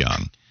Bryce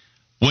Young.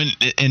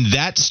 And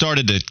that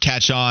started to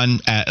catch on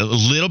a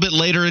little bit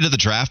later into the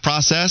draft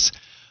process,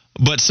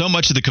 but so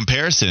much of the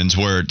comparisons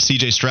were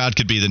C.J. Stroud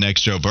could be the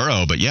next Joe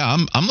Burrow. But yeah,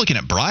 I'm looking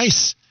at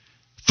Bryce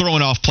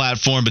throwing off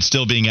platform, but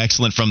still being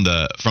excellent from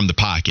the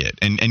pocket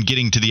and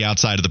getting to the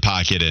outside of the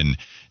pocket and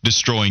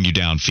destroying you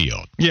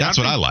downfield. Yeah, that's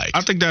what I like.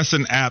 I think that's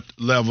an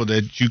apt level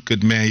that you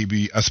could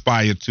maybe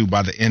aspire to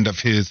by the end of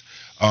his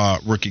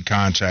rookie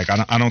contract.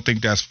 I don't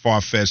think that's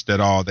far-fetched at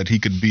all that he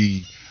could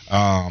be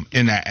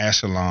in that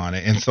echelon.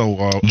 And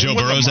so Joe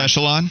Burrow's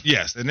echelon?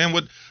 Yes. And then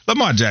with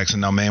Lamar Jackson,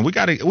 though, man, we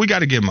got to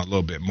give him a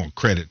little bit more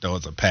credit, though,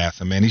 as a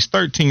passer, man. He's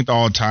 13th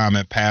all-time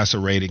at passer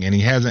rating, and he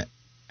hasn't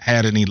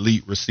had an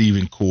elite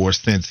receiving corps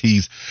since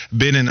he's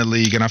been in the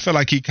league. And I feel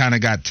like he kind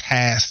of got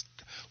tasked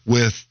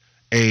with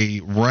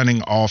a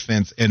running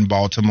offense in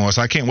Baltimore.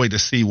 So I can't wait to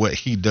see what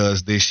he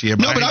does this year.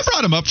 But I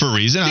brought him up for a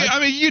reason.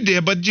 Yeah, you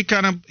did, but you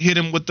kind of hit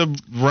him with the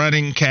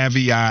running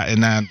caveat,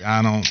 and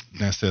I don't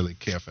necessarily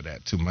care for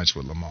that too much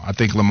with Lamar. I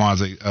think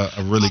Lamar's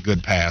a really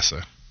good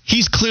passer.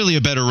 He's clearly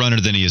a better runner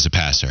than he is a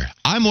passer.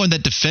 I'm one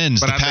that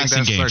defends the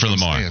passing game for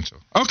Lamar.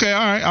 Okay,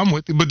 all right, I'm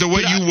with you. But the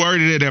way you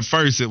worded it at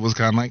first, it was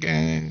kind of like,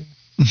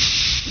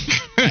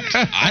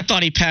 I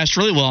thought he passed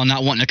really well,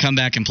 not wanting to come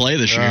back and play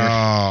this year.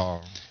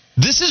 Oh.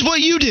 This is what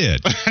you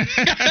did.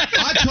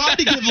 I tried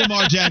to give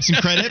Lamar Jackson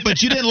credit,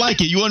 but you didn't like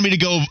it. You wanted me to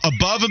go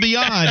above and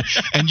beyond,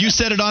 and you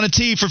set it on a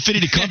tee for Fitty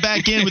to come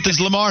back in with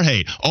his Lamar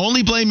hate.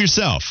 Only blame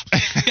yourself.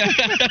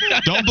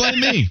 Don't blame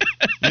me.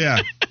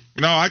 Yeah.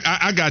 No,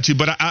 I got you,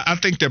 but I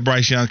think that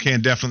Bryce Young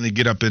can definitely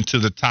get up into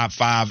the top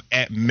 5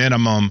 at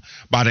minimum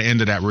by the end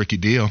of that rookie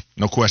deal.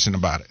 No question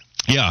about it.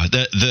 Yeah,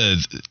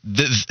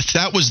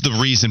 that was the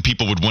reason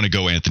people would want to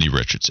go Anthony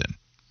Richardson.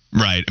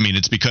 Right. I mean,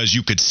 it's because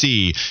you could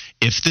see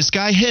if this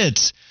guy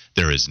hits,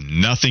 there is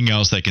nothing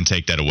else that can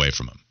take that away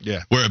from him.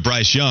 Yeah. Where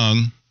Bryce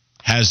Young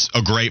has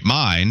a great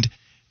mind,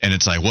 and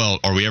it's like, well,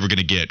 are we ever going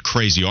to get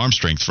crazy arm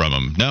strength from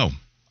him? No.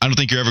 I don't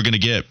think you're ever going to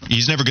get –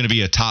 he's never going to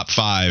be a top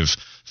 5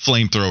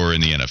 flamethrower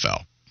in the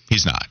NFL.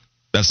 He's not.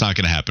 That's not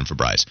going to happen for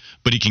Bryce.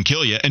 But he can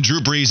kill you. And Drew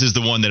Brees is the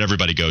one that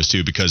everybody goes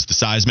to because the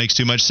size makes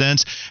too much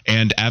sense.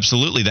 And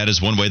absolutely, that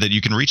is one way that you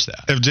can reach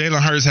that. If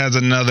Jalen Hurts has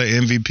another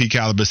MVP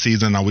caliber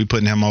season, are we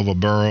putting him over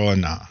Burrow or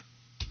not?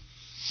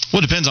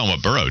 Well, it depends on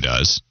what Burrow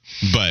does.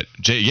 But,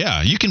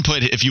 yeah, you can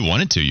put – if you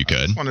wanted to, you could.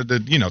 I just wanted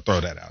to,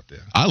 throw that out there.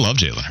 I love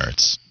Jalen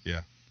Hurts. Yeah.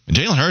 And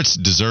Jalen Hurts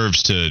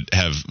deserves to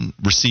have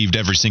received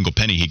every single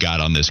penny he got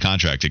on this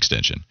contract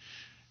extension.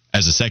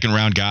 As a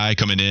second-round guy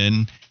coming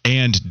in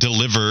and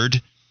delivered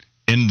 –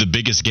 in the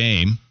biggest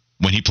game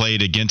when he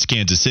played against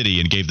Kansas City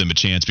and gave them a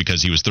chance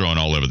because he was throwing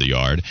all over the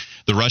yard.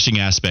 The rushing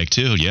aspect,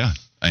 too, yeah.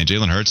 I mean,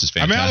 Jalen Hurts is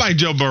fantastic. I like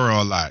Joe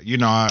Burrow a lot.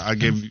 I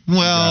give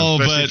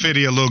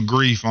Fitty a little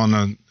grief on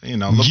a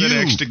little bit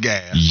extra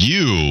gas.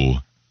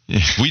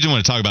 We don't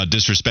want to talk about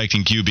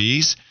disrespecting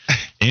QBs.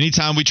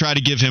 Anytime we try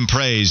to give him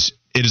praise,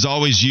 it is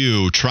always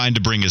you trying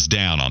to bring us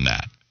down on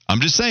that. I'm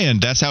just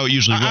saying that's how it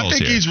usually rolls. I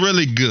think he's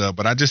really good,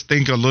 but I just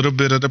think a little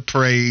bit of the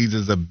praise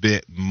is a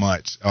bit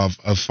much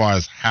as far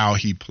as how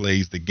he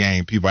plays the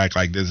game. People act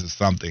like this is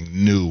something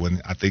new,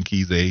 and I think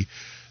he's a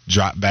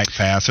drop-back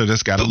passer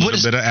that's got a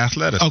little bit of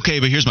athleticism. Okay,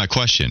 but here's my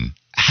question.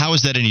 How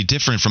is that any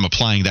different from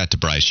applying that to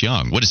Bryce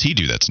Young? What does he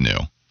do that's new?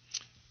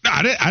 No,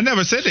 I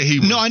never said that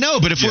he was. No, I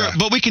know,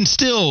 but we can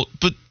still –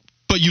 but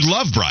you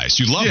love Bryce.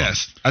 You love him.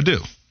 Yes, I do.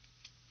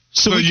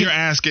 So you're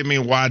asking me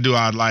why do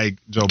I like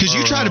Joe Burrow? Because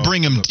you try to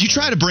bring him, you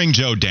try to bring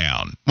Joe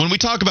down. When we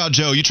talk about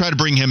Joe, you try to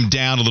bring him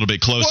down a little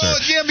bit closer. Well,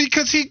 yeah,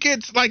 because he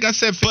gets, like I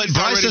said, but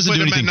Bryce doesn't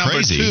do anything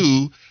crazy.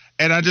 2,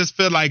 and I just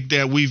feel like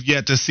that we've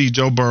yet to see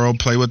Joe Burrow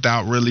play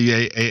without really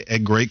a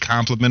great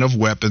complement of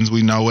weapons.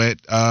 We know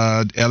at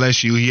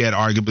LSU he had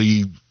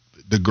arguably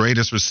the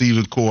greatest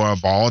receiving core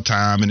of all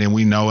time. And then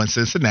we know in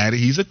Cincinnati,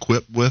 he's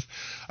equipped with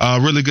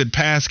really good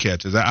pass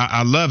catchers.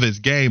 I love his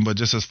game, but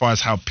just as far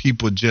as how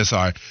people just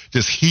are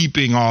just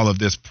heaping all of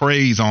this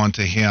praise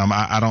onto him,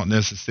 I don't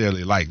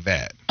necessarily like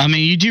that. I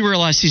mean, you do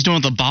realize he's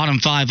doing the bottom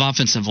 5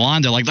 offensive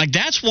line, though. Like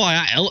that's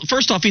why,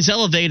 first off, he's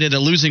elevated a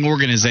losing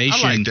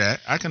organization. I like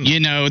that.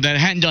 That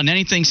hadn't done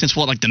anything since,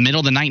 the middle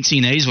of the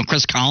 1980s when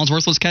Chris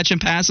Collinsworth was catching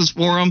passes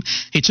for him.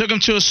 He took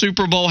him to a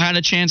Super Bowl, had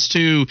a chance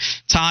to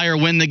tie or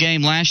win the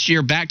game last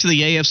year, back to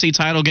the AFC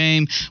title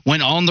game,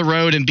 went on the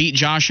road and beat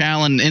Josh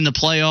Allen in the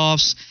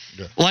playoffs.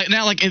 Yeah.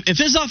 If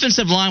his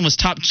offensive line was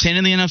top 10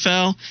 in the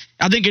NFL,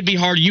 I think it'd be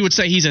hard. You would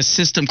say he's a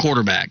system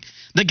quarterback.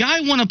 The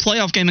guy won a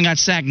playoff game and got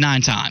sacked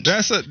 9 times.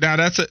 That's a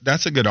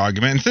good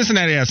argument. And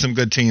Cincinnati has some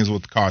good teams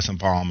with Carson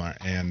Palmer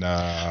and.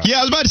 I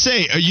was about to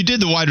say you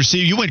did the wide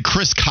receiver. You went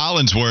Chris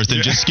Collinsworth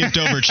and just skipped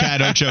over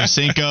Chad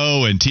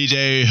Ochocinco and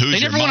TJ. Who's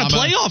they never won a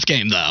playoff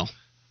game though.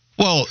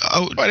 Well,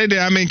 they did.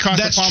 I mean,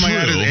 Carson Palmer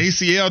had his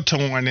ACL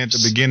torn at the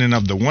beginning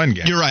of the one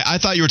game. You're right. I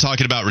thought you were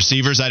talking about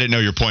receivers. I didn't know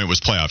your point was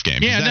playoff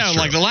games. Yeah, no.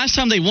 True. The last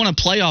time they won a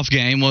playoff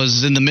game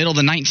was in the middle of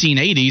the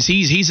 1980s.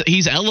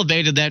 He's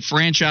elevated that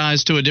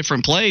franchise to a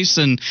different place.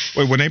 And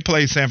wait, when they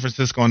played San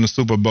Francisco in the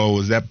Super Bowl,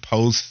 was that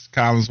post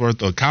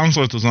Collinsworth? Or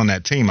Collinsworth was on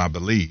that team, I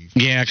believe.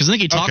 Yeah, because I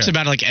think he talks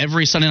about it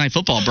every Sunday Night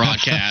Football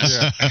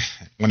broadcast.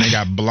 When they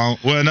got blown.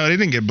 Well, no, they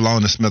didn't get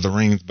blown to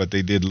smithereens, but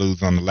they did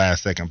lose on the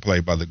last second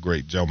play by the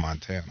great Joe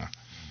Montana.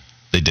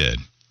 They did.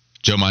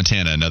 Joe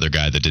Montana, another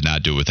guy that did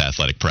not do it with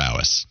athletic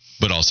prowess,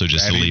 but also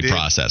just elite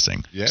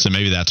processing. Yep. So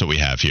maybe that's what we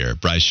have here.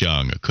 Bryce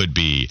Young could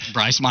be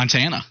Bryce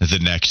Montana, the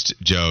next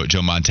Joe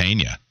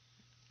Montana.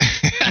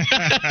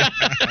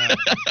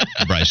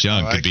 Bryce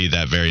Young could be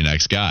that very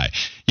next guy.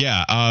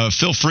 Yeah,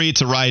 feel free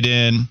to write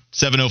in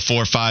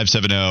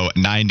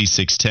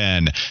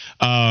 704-570-9610.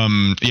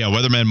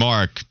 Weatherman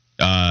Mark,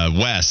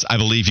 Wes, I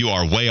believe you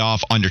are way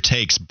off on your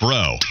takes,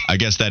 bro. I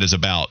guess that is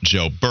about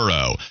Joe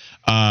Burrow.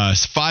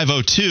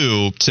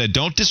 502 said,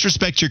 don't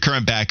disrespect your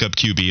current backup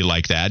QB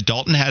like that.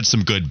 Dalton had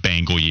some good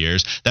Bengal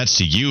years. That's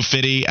to you,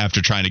 Fitty,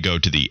 after trying to go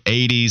to the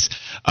 80s.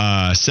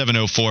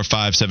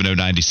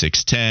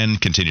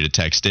 704-570-9610. Continue to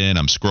text in.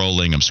 I'm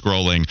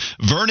scrolling.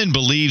 Vernon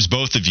believes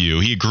both of you.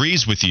 He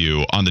agrees with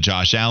you on the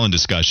Josh Allen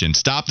discussion.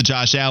 Stop the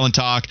Josh Allen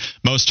talk.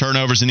 Most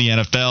turnovers in the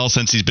NFL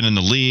since he's been in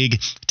the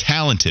league.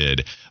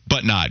 Talented,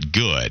 but not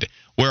good.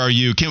 Where are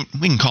you?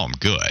 We can call him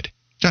good.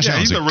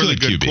 He's a really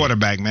good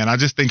quarterback, man. I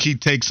just think he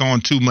takes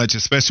on too much,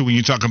 especially when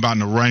you talk about in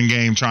the run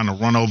game, trying to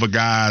run over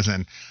guys.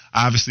 And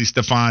obviously,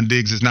 Stephon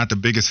Diggs is not the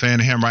biggest fan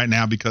of him right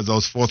now because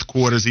those fourth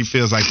quarters, he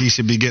feels like he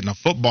should be getting a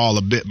football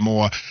a bit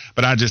more.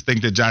 But I just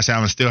think that Josh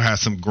Allen still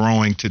has some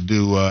growing to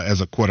do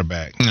as a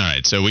quarterback. All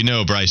right, so we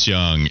know Bryce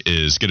Young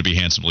is going to be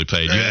handsomely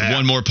paid. You had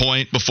one more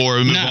point before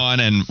we move on,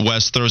 and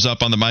Wes throws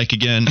up on the mic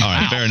again. All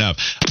right, fair enough.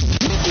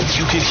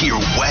 You can hear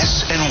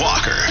Wes and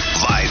Walker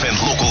live and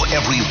local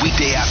every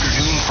weekday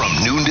afternoon from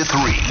noon to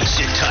 3.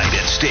 Sit tight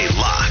and stay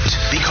locked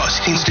because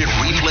Instant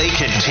Replay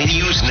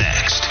continues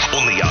next.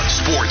 Only on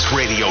Sports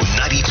Radio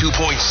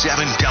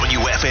 92.7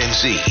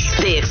 WFNZ.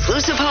 The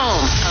exclusive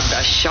home of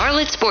the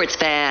Charlotte Sports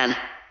Fan.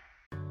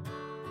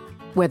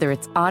 Whether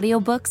it's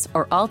audiobooks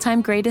or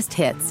all-time greatest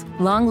hits,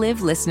 long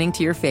live listening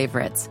to your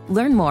favorites.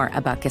 Learn more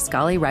about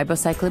Kisqali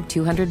Ribociclib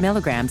 200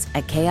 milligrams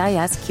at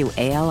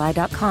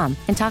KISQALI.com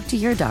and talk to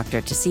your doctor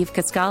to see if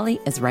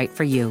Kisqali is right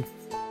for you.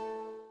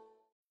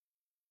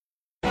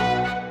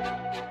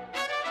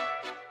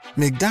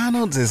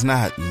 McDonald's is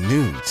not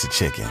new to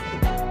chicken.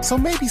 So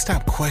maybe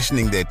stop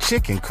questioning their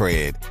chicken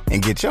cred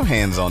and get your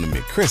hands on the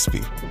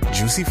McCrispy.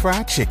 Juicy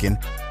fried chicken,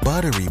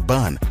 buttery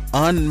bun,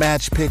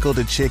 unmatched pickle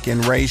to chicken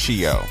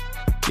ratio.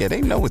 Yeah,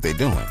 they know what they're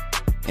doing.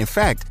 In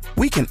fact,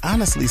 we can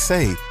honestly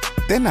say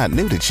they're not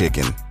new to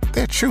chicken.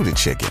 They're true to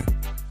chicken.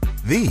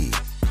 The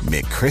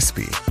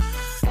McCrispy.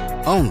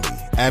 Only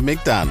at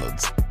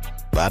McDonald's.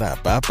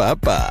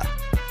 Ba-da-ba-ba-ba.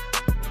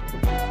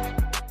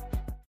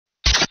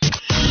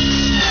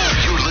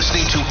 You're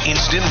listening to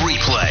Instant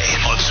Replay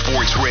on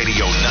Sports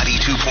Radio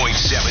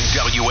 92.7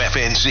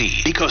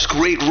 WFNZ. Because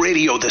great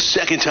radio the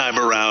second time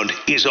around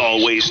is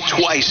always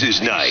twice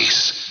as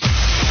nice.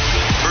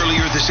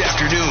 Earlier this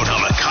afternoon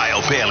on the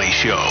Kyle Bailey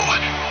Show.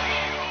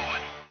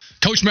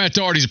 Coach Matt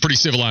Doherty's a pretty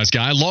civilized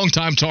guy,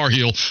 longtime Tar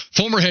Heel,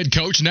 former head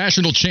coach,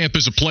 national champ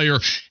as a player.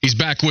 He's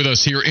back with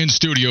us here in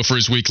studio for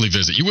his weekly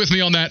visit. You with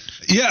me on that?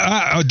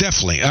 Yeah,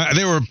 definitely.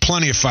 There were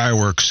plenty of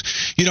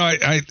fireworks. You know,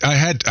 I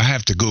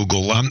have to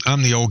Google.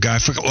 I'm the old guy. I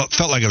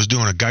felt like I was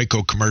doing a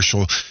Geico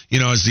commercial. You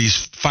know, as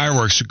these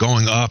fireworks are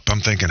going up,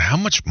 I'm thinking, how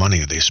much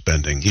money are they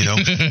spending? You know,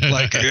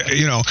 like,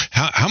 you know,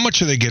 how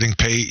much are they getting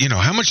paid? You know,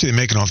 how much are they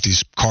making off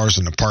these cars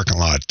in the parking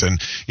lot?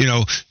 And, you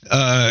know,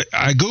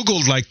 I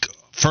Googled, like,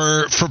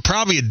 for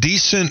probably a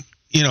decent,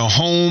 you know,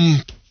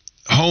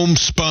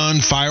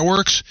 homespun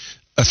fireworks,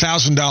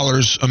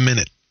 $1,000 a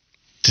minute.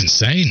 It's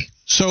insane.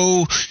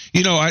 So,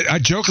 I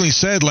jokingly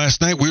said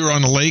last night we were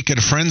on the lake at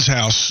a friend's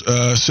house,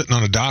 sitting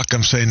on a dock.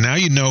 I'm saying, now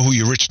you know who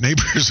your rich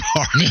neighbors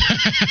are.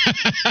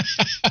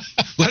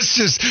 Let's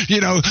just,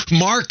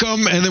 mark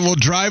them, and then we'll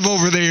drive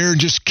over there and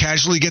just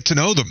casually get to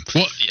know them.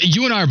 Well,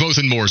 you and I are both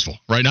in Mooresville,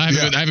 right? I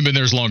haven't been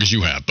there as long as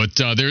you have, but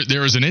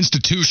there is an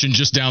institution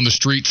just down the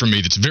street from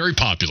me that's very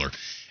popular.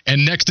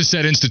 And next to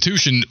said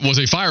institution was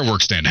a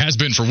fireworks stand. Has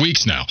been for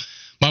weeks now.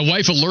 My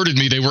wife alerted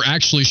me they were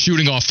actually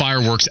shooting off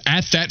fireworks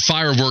at that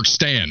fireworks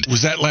stand.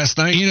 Was that last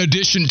night? In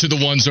addition to the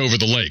ones over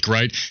the lake,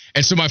 right?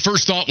 And so my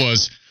first thought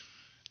was,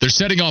 they're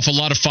setting off a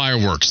lot of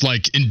fireworks,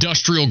 like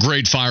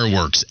industrial-grade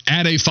fireworks,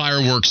 at a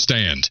fireworks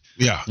stand.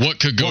 Yeah. What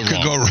could go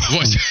wrong?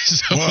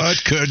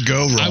 What could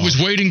go wrong? I was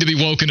waiting to be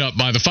woken up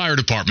by the fire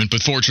department,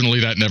 but fortunately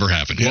that never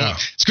happened. Yeah. Well,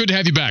 it's good to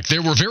have you back.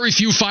 There were very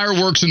few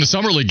fireworks in the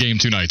Summer League game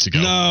 2 nights ago.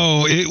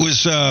 No, it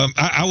was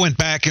I went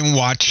back and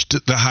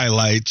watched the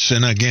highlights,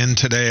 and again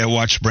today I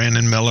watched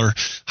Brandon Miller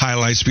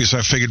highlights because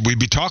I figured we'd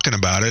be talking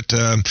about it.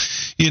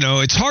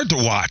 It's hard to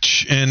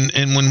watch, and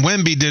when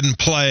Wemby didn't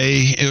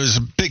play, it was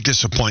a big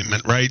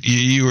disappointment, right?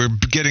 You were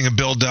getting a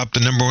build-up, the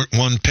number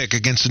 1 pick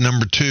against the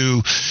number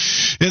 2,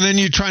 and then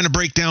you're trying to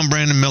break down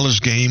Brandon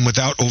Miller's game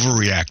without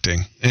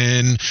overreacting.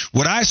 And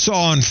what I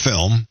saw on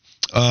film,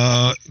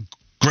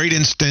 great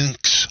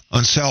instincts,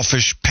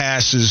 unselfish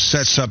passes,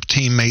 sets up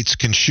teammates,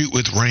 can shoot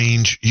with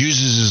range,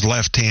 uses his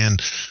left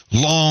hand,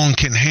 long,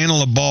 can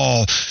handle a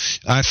ball.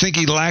 I think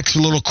he lacks a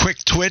little quick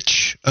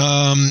twitch.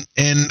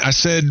 And I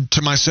said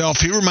to myself,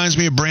 he reminds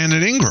me of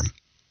Brandon Ingram.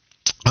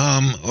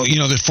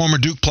 The former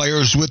Duke player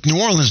is with New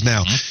Orleans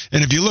now.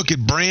 And if you look at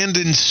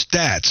Brandon's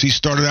stats, he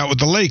started out with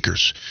the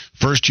Lakers.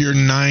 First year,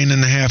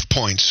 9.5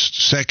 points.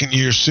 Second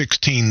year,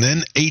 16,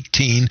 then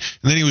 18. And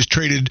then he was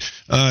traded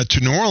to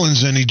New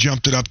Orleans, and he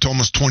jumped it up to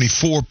almost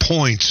 24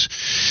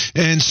 points.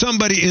 And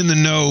somebody in the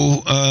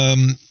know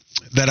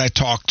that I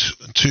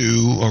talked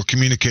to or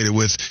communicated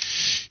with,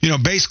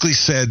 basically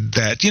said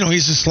that,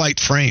 he's a slight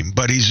frame,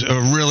 but he's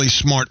a really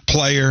smart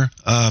player,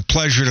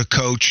 pleasure to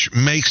coach,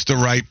 makes the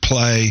right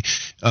play,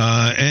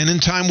 and in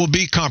time will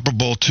be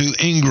comparable to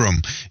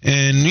Ingram.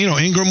 And,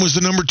 Ingram was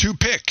the number 2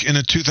 pick in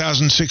a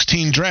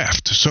 2016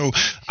 draft. So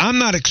I'm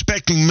not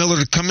expecting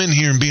Miller to come in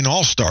here and be an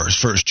all-star his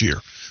first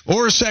year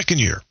or a second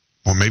year,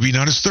 or maybe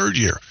not his third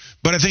year.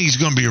 But I think he's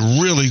going to be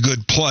a really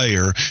good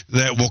player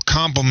that will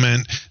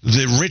complement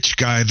the rich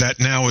guy that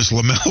now is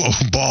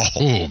LaMelo Ball.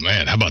 Oh,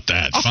 man, how about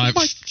that?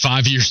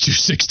 5 years,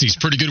 260 is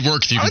pretty good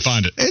work if you can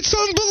find it. It's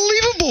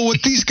unbelievable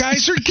what these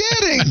guys are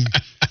getting.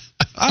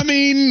 I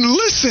mean,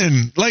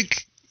 listen,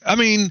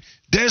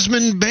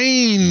 Desmond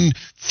Bain,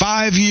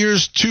 5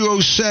 years,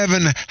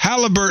 207.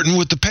 Halliburton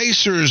with the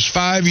Pacers,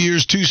 5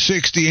 years,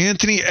 260.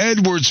 Anthony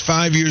Edwards,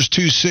 5 years,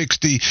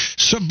 260.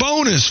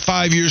 Sabonis,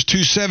 5 years,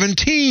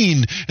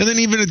 217. And then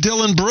even a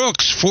Dylan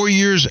Brooks, 4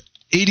 years,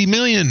 80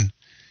 million.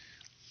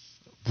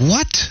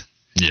 What?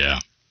 Yeah.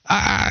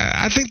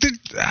 I think that...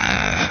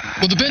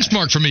 Well, the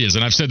benchmark for me is,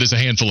 and I've said this a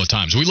handful of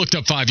times, we looked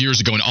up 5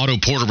 years ago and Otto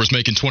Porter was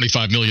making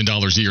 $25 million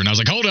a year. And I was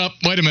like, hold up,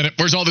 wait a minute,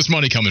 where's all this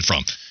money coming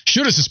from?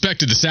 Should have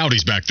suspected the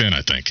Saudis back then,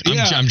 I think.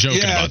 I'm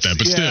joking about that,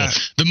 but still,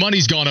 the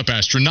money's gone up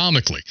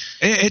astronomically.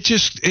 I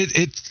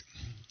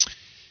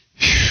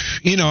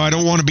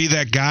don't want to be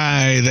that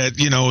guy that,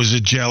 is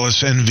a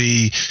jealous,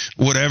 envy,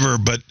 whatever,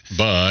 but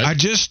I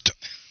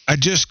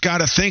just got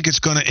to think it's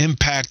going to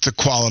impact the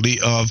quality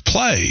of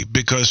play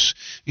because,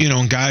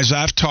 guys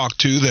I've talked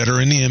to that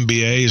are in the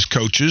NBA as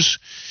coaches,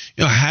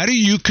 how do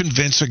you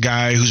convince a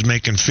guy who's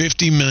making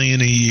 $50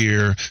 million a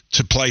year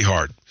to play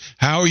hard?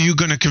 How are you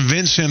going to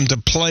convince him to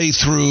play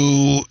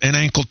through an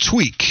ankle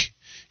tweak?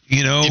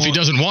 If he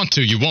doesn't want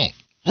to, you won't.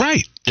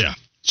 Right. Yeah.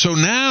 So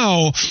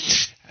now,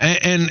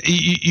 and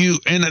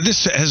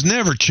this has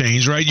never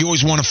changed, right? You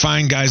always want to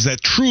find guys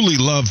that truly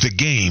love the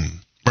game,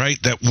 right?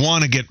 That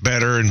want to get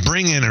better and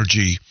bring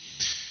energy.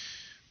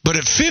 But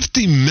at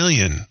 $50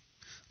 million,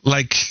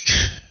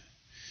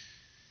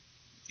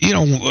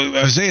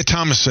 Isaiah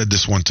Thomas said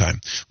this one time.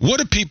 What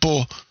do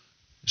people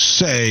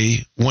say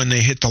when they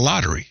hit the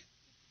lottery?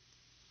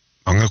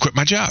 I'm going to quit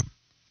my job.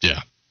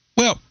 Yeah.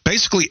 Well,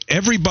 basically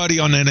everybody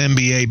on that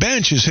NBA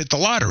bench has hit the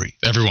lottery.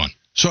 Everyone.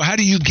 So how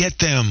do you get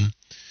them?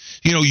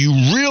 You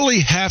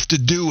really have to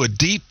do a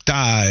deep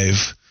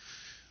dive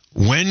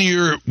when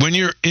you're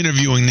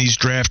interviewing these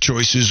draft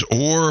choices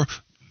or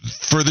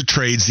for the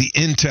trades, the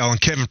intel. And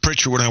Kevin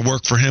Pritchard, when I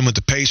worked for him with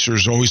the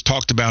Pacers, always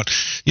talked about,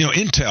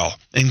 intel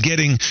and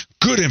getting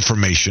good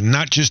information,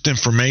 not just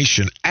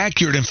information,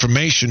 accurate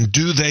information.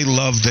 Do they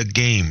love the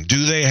game?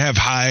 Do they have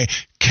high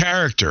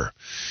character?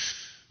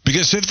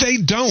 Because if they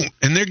don't,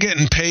 and they're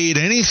getting paid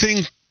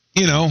anything,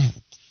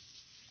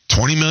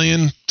 20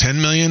 million,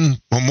 10 million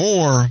or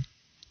more,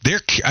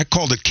 I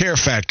called it care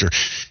factor.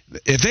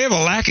 If they have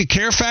a lack of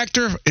care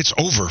factor, it's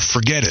over.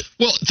 Forget it.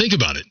 Well, think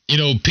about it.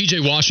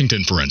 P.J.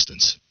 Washington, for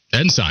instance,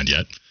 hadn't signed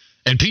yet.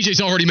 And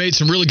P.J.'s already made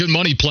some really good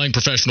money playing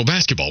professional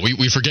basketball.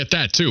 We forget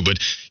that, too. But,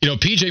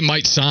 P.J.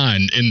 might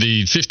sign in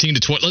the 15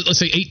 to 20, let's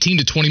say $18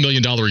 to $20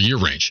 million a year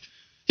range.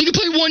 He could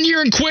play 1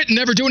 year and quit and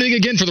never do anything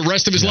again for the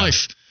rest of his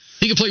life.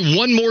 He can play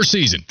one more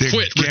season. They're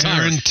Quit, retire.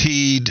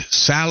 guaranteed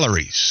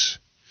salaries.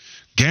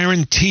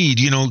 Guaranteed,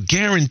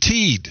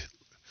 guaranteed.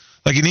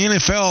 Like in the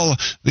NFL,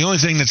 the only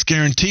thing that's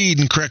guaranteed,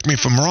 and correct me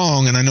if I'm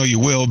wrong, and I know you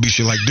will because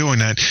you like doing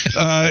that,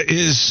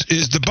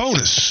 is the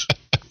bonus,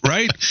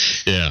 right?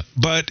 Yeah.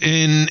 But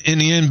in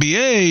the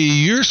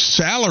NBA, your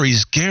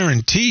salary's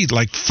guaranteed,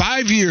 like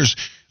 5 years.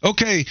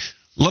 Okay,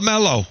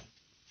 LaMelo,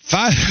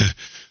 5.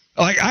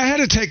 Like I had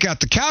to take out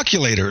the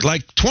calculator.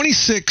 Like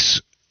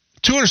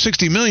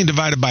 260 million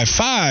divided by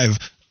 5.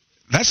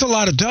 That's a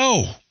lot of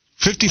dough.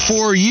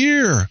 54 a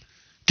year,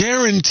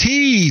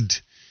 guaranteed.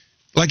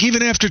 Like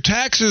even after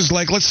taxes,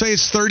 like let's say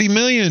it's 30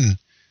 million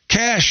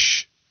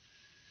cash.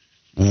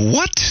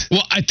 What?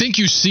 Well, I think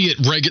you see it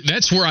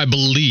that's where I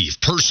believe,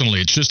 personally,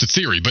 it's just a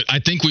theory, but I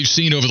think we've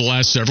seen over the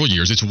last several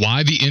years, it's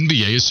why the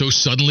NBA is so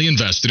suddenly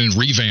invested in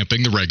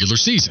revamping the regular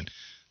season.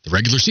 The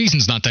regular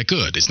season's not that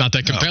good. It's not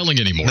that compelling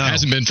anymore. No. It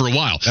hasn't been for a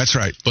while. That's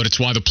right. But it's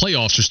why the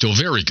playoffs are still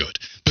very good.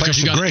 Because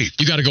you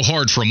got to go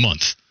hard for a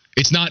month.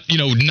 It's not,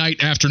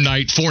 night after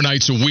night, 4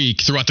 nights a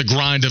week throughout the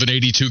grind of an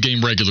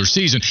 82-game regular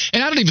season.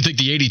 And I don't even think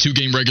the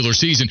 82-game regular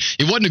season,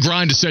 it wasn't a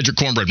grind to Cedric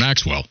Cornbread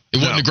Maxwell. It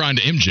wasn't a grind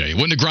to MJ. It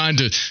wasn't a grind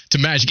to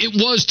Magic. It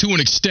was to an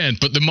extent,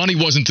 but the money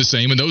wasn't the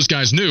same. And those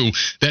guys knew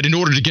that in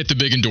order to get the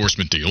big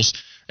endorsement deals,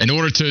 in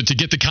order to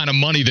get the kind of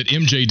money that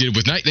MJ did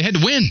with Knight, they had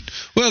to win.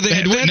 Well, they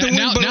had to win.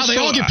 Now they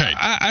all get paid.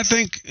 I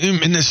think,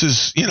 and this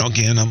is,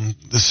 again, I'm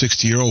the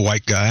 60-year-old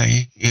white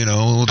guy,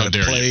 that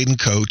played and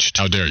coached.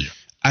 How dare you?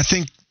 I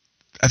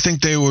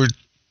think they were.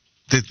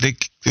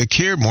 They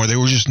cared more. They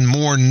were just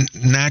more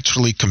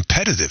naturally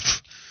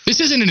competitive. This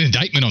isn't an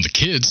indictment on the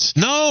kids.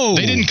 No.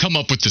 They didn't come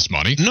up with this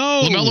money.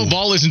 No. LaMelo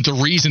Ball isn't the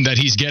reason that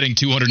he's getting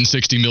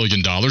 $260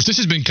 million. This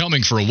has been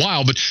coming for a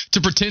while, but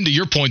to pretend to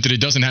your point that it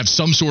doesn't have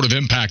some sort of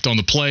impact on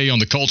the play, on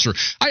the culture,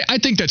 I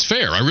think that's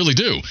fair. I really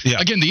do. Yeah.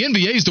 Again, the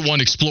NBA is the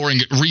one exploring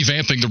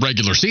revamping the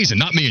regular season,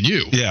 not me and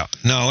you. Yeah.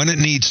 No, and it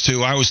needs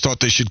to. I always thought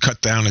they should cut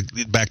down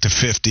back to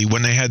 50.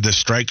 When they had the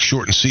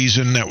strike-shortened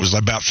season, that was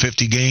about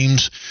 50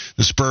 games.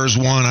 The Spurs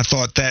won. I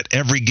thought that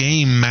every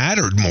game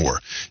mattered more,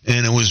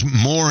 and it was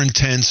more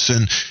intense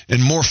and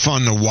more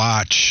fun to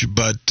watch.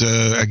 But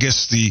I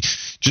guess the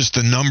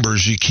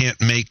numbers, you can't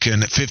make a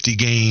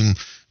 50-game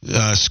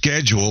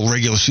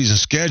regular season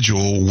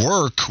schedule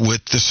work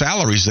with the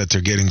salaries that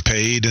they're getting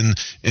paid and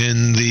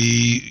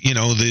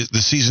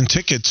the season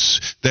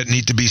tickets that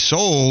need to be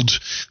sold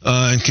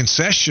and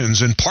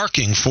concessions and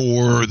parking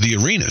for the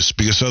arenas,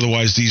 because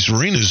otherwise these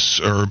arenas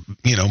are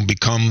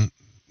become,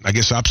 I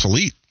guess,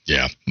 obsolete.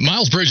 Yeah.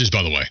 Miles Bridges,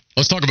 by the way.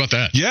 Let's talk about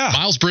that. Yeah.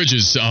 Miles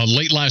Bridges,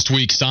 late last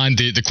week, signed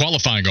the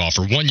qualifying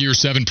offer, 1 year,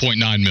 $7.9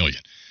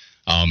 million.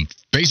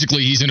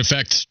 Basically, he's in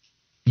effect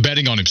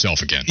betting on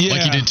himself again,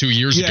 like he did 2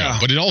 years ago.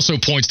 But it also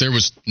points there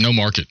was no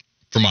market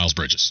for Miles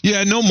Bridges.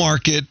 Yeah, no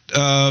market.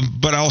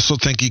 But I also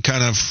think he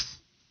kind of,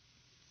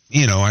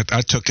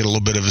 I took it a little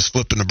bit of as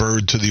flipping a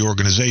bird to the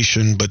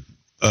organization, but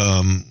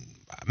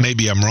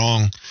maybe I'm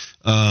wrong.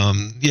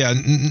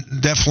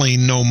 Definitely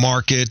no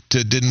market.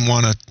 Didn't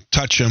want to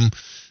touch him.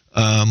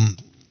 And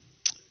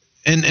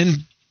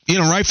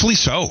rightfully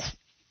so.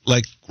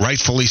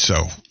 Rightfully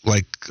so.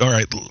 All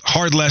right,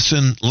 hard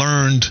lesson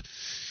learned.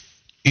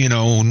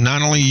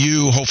 Not only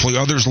you, hopefully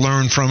others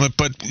learn from it,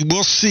 but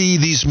we'll see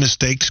these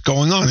mistakes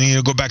going on.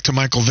 Go back to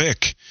Michael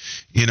Vick,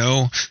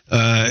 and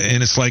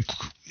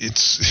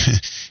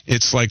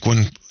it's like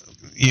when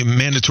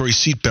mandatory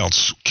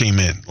seatbelts came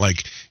in.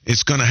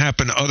 It's going to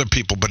happen to other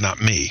people, but not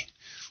me,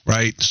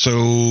 right?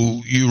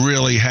 So you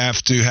really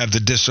have to have the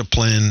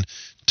discipline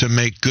to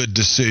make good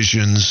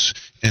decisions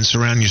and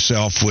surround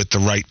yourself with the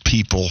right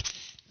people.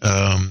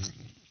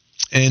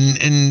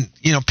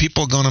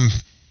 People are going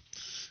to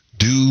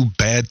do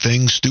bad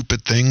things,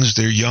 stupid things.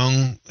 They're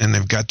young and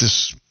they've got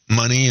this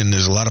money and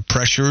there's a lot of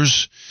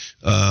pressures.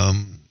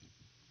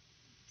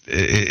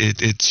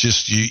 It's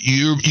just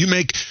you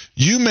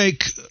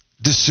make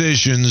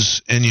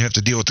decisions and you have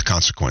to deal with the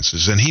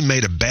consequences. And he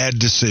made a bad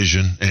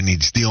decision and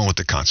he's dealing with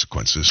the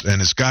consequences.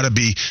 And it's got to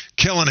be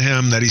killing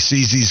him that he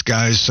sees these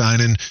guys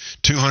signing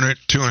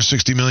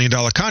 $260 million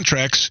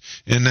contracts,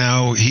 and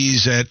now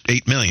he's at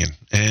 $8 million.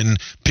 And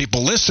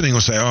people listening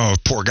will say, "Oh,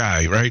 poor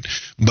guy," right?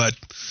 But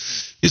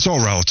it's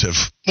all relative.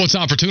 Well, it's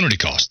opportunity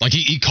cost.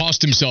 He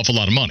cost himself a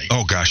lot of money.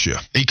 Oh gosh, yeah.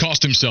 He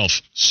cost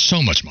himself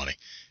so much money,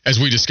 as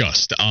we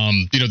discussed.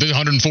 There's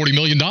 $140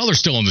 million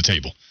still on the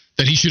table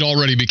that he should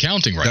already be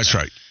counting right now. That's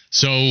right.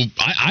 So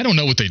I don't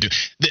know what they do.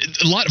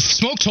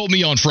 Smoke told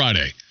me on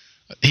Friday,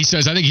 he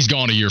says, I think he's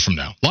gone a year from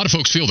now. A lot of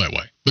folks feel that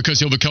way because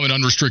he'll become an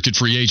unrestricted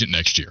free agent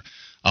next year.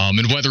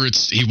 And whether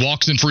it's he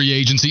walks in free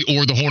agency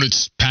or the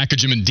Hornets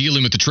package him and deal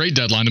him at the trade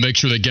deadline to make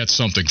sure they get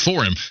something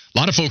for him, a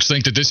lot of folks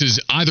think that this is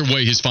either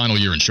way his final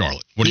year in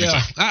Charlotte. What do you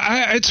think?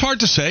 It's hard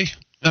to say.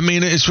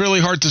 It's really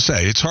hard to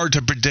say. It's hard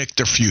to predict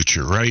the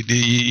future, right?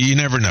 You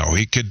never know.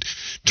 He could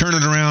turn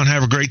it around,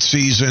 have a great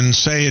season,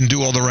 say and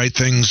do all the right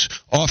things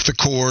off the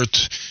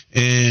court,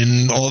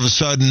 and all of a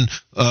sudden,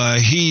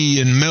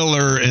 he and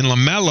Miller and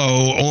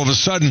LaMelo, all of a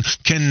sudden,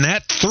 can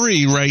that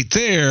three right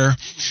there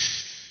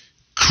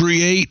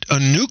create a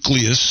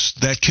nucleus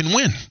that can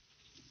win.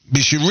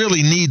 Because you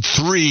really need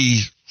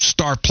 3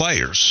 star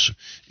players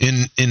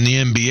in the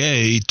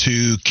NBA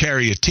to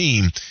carry a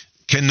team.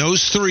 Can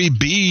those 3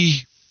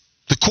 be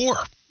the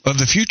core of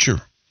the future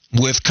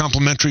with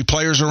complementary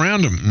players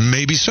around them?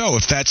 Maybe so.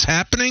 If that's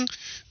happening,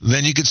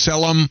 then you could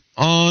sell them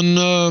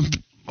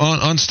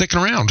on sticking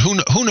around.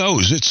 Who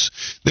knows?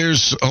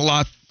 There's a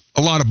lot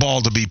of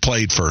ball to be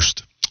played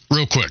first.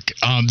 Real quick,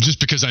 just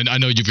because I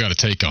know you've got a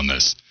take on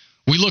this.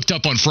 We looked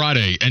up on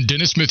Friday, and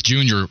Dennis Smith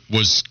Jr.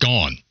 was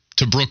gone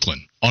to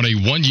Brooklyn on a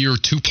 1-year,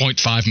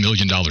 $2.5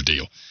 million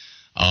deal.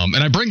 And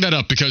I bring that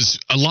up because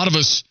a lot of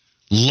us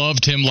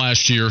loved him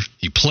last year.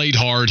 He played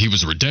hard. He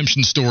was a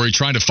redemption story,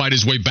 trying to fight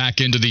his way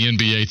back into the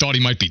NBA. Thought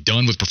he might be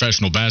done with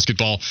professional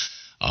basketball.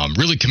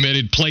 Really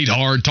committed, played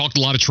hard, talked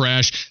a lot of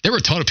trash. There were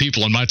a ton of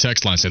people on my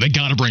text line saying, they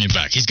got to bring him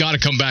back. He's got to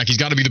come back. He's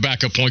got to be the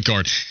backup point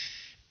guard.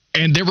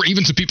 And there were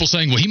even some people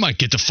saying, well, he might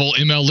get the full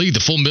MLE, the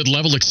full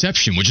mid-level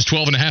exception, which is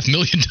 $12.5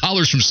 million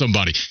from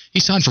somebody. He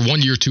signed for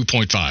 1 year,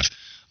 2.5.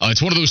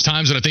 It's one of those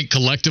times that I think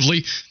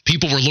collectively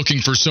people were looking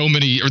for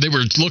they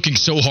were looking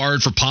so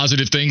hard for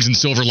positive things and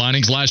silver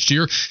linings last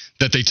year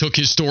that they took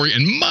his story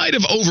and might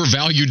have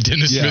overvalued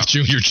Dennis Smith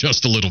Jr.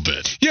 just a little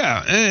bit.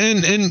 Yeah,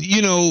 and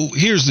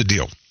here's the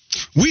deal.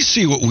 We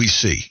see what we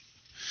see,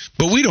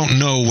 but we don't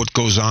know what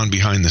goes on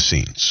behind the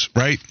scenes,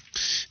 right?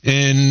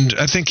 And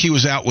I think he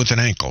was out with an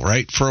ankle,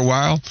 right, for a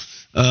while,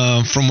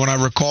 from what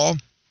I recall.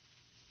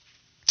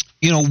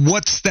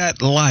 What's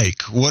that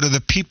like? What are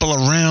the people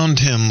around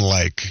him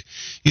like?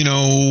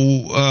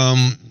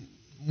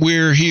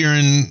 We're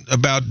hearing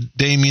about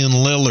Damian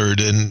Lillard,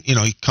 and,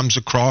 he comes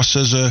across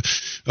as a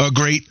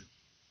great,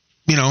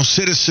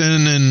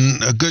 citizen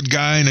and a good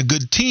guy and a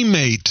good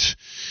teammate.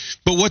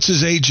 But what's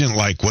his agent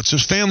like? What's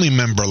his family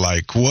member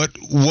like? What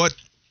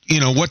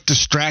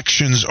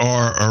distractions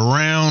are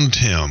around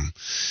him?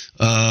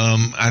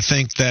 I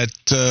think that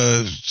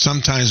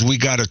sometimes we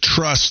got to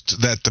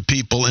trust that the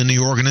people in the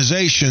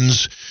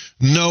organizations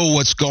know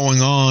what's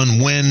going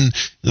on when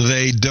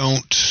they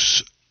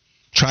don't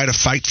try to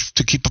fight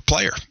to keep a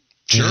player.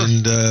 Sure.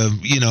 And,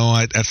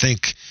 I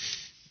think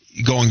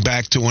going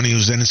back to when he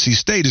was at NC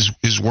State,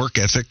 his work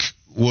ethic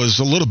was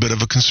a little bit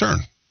of a concern.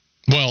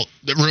 Well,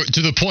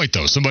 to the point,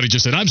 though, somebody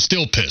just said, I'm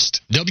still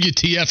pissed.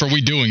 WTF are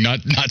we doing not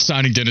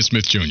signing Dennis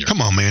Smith Jr.?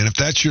 Come on, man. If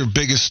that's your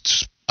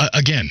biggest...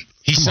 Again,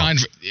 he signed...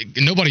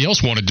 Nobody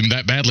else wanted him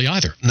that badly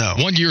either. No.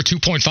 1 year,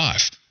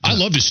 2.5. I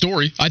loved his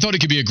story. I thought he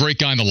could be a great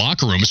guy in the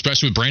locker room,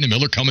 especially with Brandon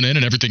Miller coming in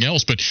and everything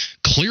else. But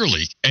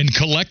clearly and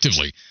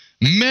collectively,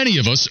 many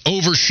of us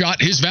overshot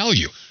his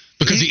value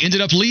because he ended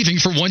up leaving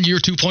for 1 year,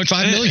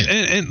 $2.5 million.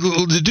 And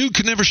the dude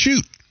could never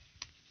shoot.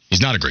 He's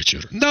not a great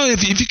shooter. No,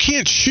 if you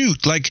can't shoot,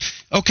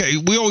 okay,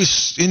 we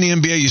always, in the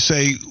NBA, you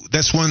say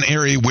that's one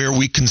area where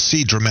we can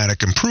see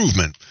dramatic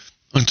improvement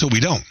until we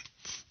don't.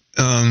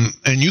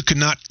 And you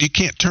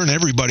can't turn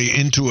everybody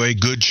into a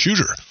good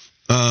shooter.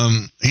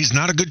 He's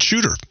not a good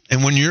shooter.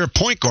 And when you're a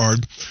point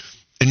guard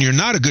and you're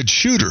not a good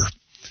shooter,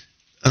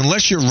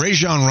 unless you're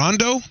Rajon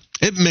Rondo,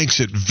 it makes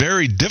it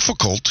very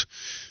difficult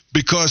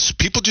because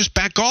people just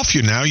back off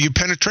you now. Your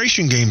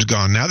penetration game's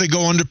gone. Now they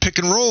go under pick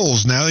and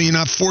rolls. Now you're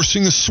not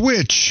forcing a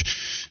switch,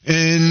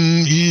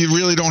 and you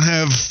really don't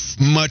have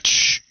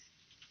much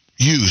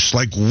use.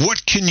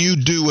 What can you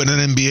do at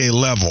an NBA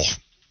level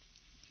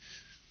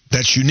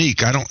that's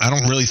unique? I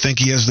don't really think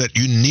he has that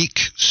unique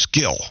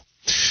skill.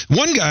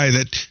 One guy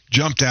that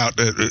jumped out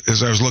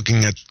as I was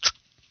looking at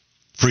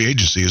free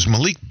agency is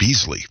Malik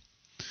Beasley.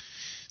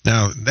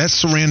 Now,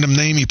 that's a random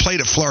name. He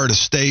played at Florida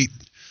State.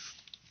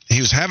 He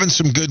was having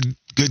some good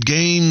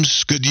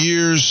games, good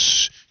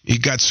years. He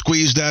got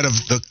squeezed out of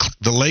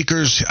the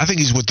Lakers. I think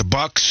he's with the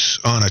Bucks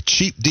on a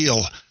cheap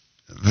deal.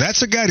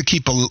 That's a guy to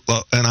keep an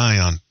eye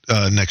on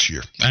next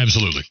year.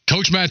 Absolutely.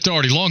 Coach Matt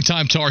Doherty,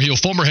 longtime Tar Heel,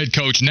 former head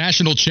coach,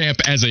 national champ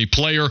as a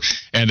player,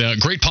 and a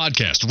great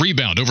podcast,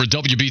 Rebound, over at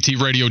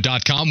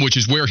WBTRadio.com, which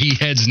is where he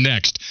heads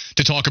next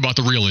to talk about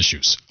the real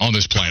issues on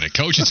this planet.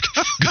 Coach, it's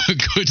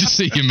good to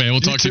see you, man.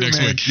 We'll talk to you next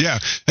week. Yeah.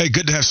 Hey,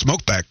 good to have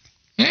Smoke back.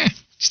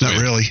 It's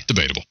not really.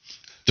 Debatable.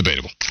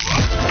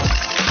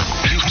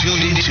 You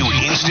tuned into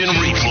Instant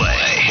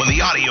Replay. When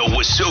the audio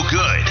was so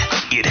good,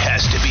 it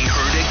has to be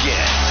heard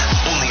again.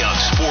 Only on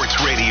Sports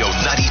Radio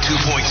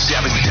 92.7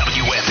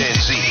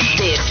 WFNZ.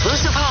 The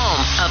exclusive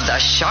home of the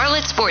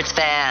Charlotte Sports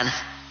Fan.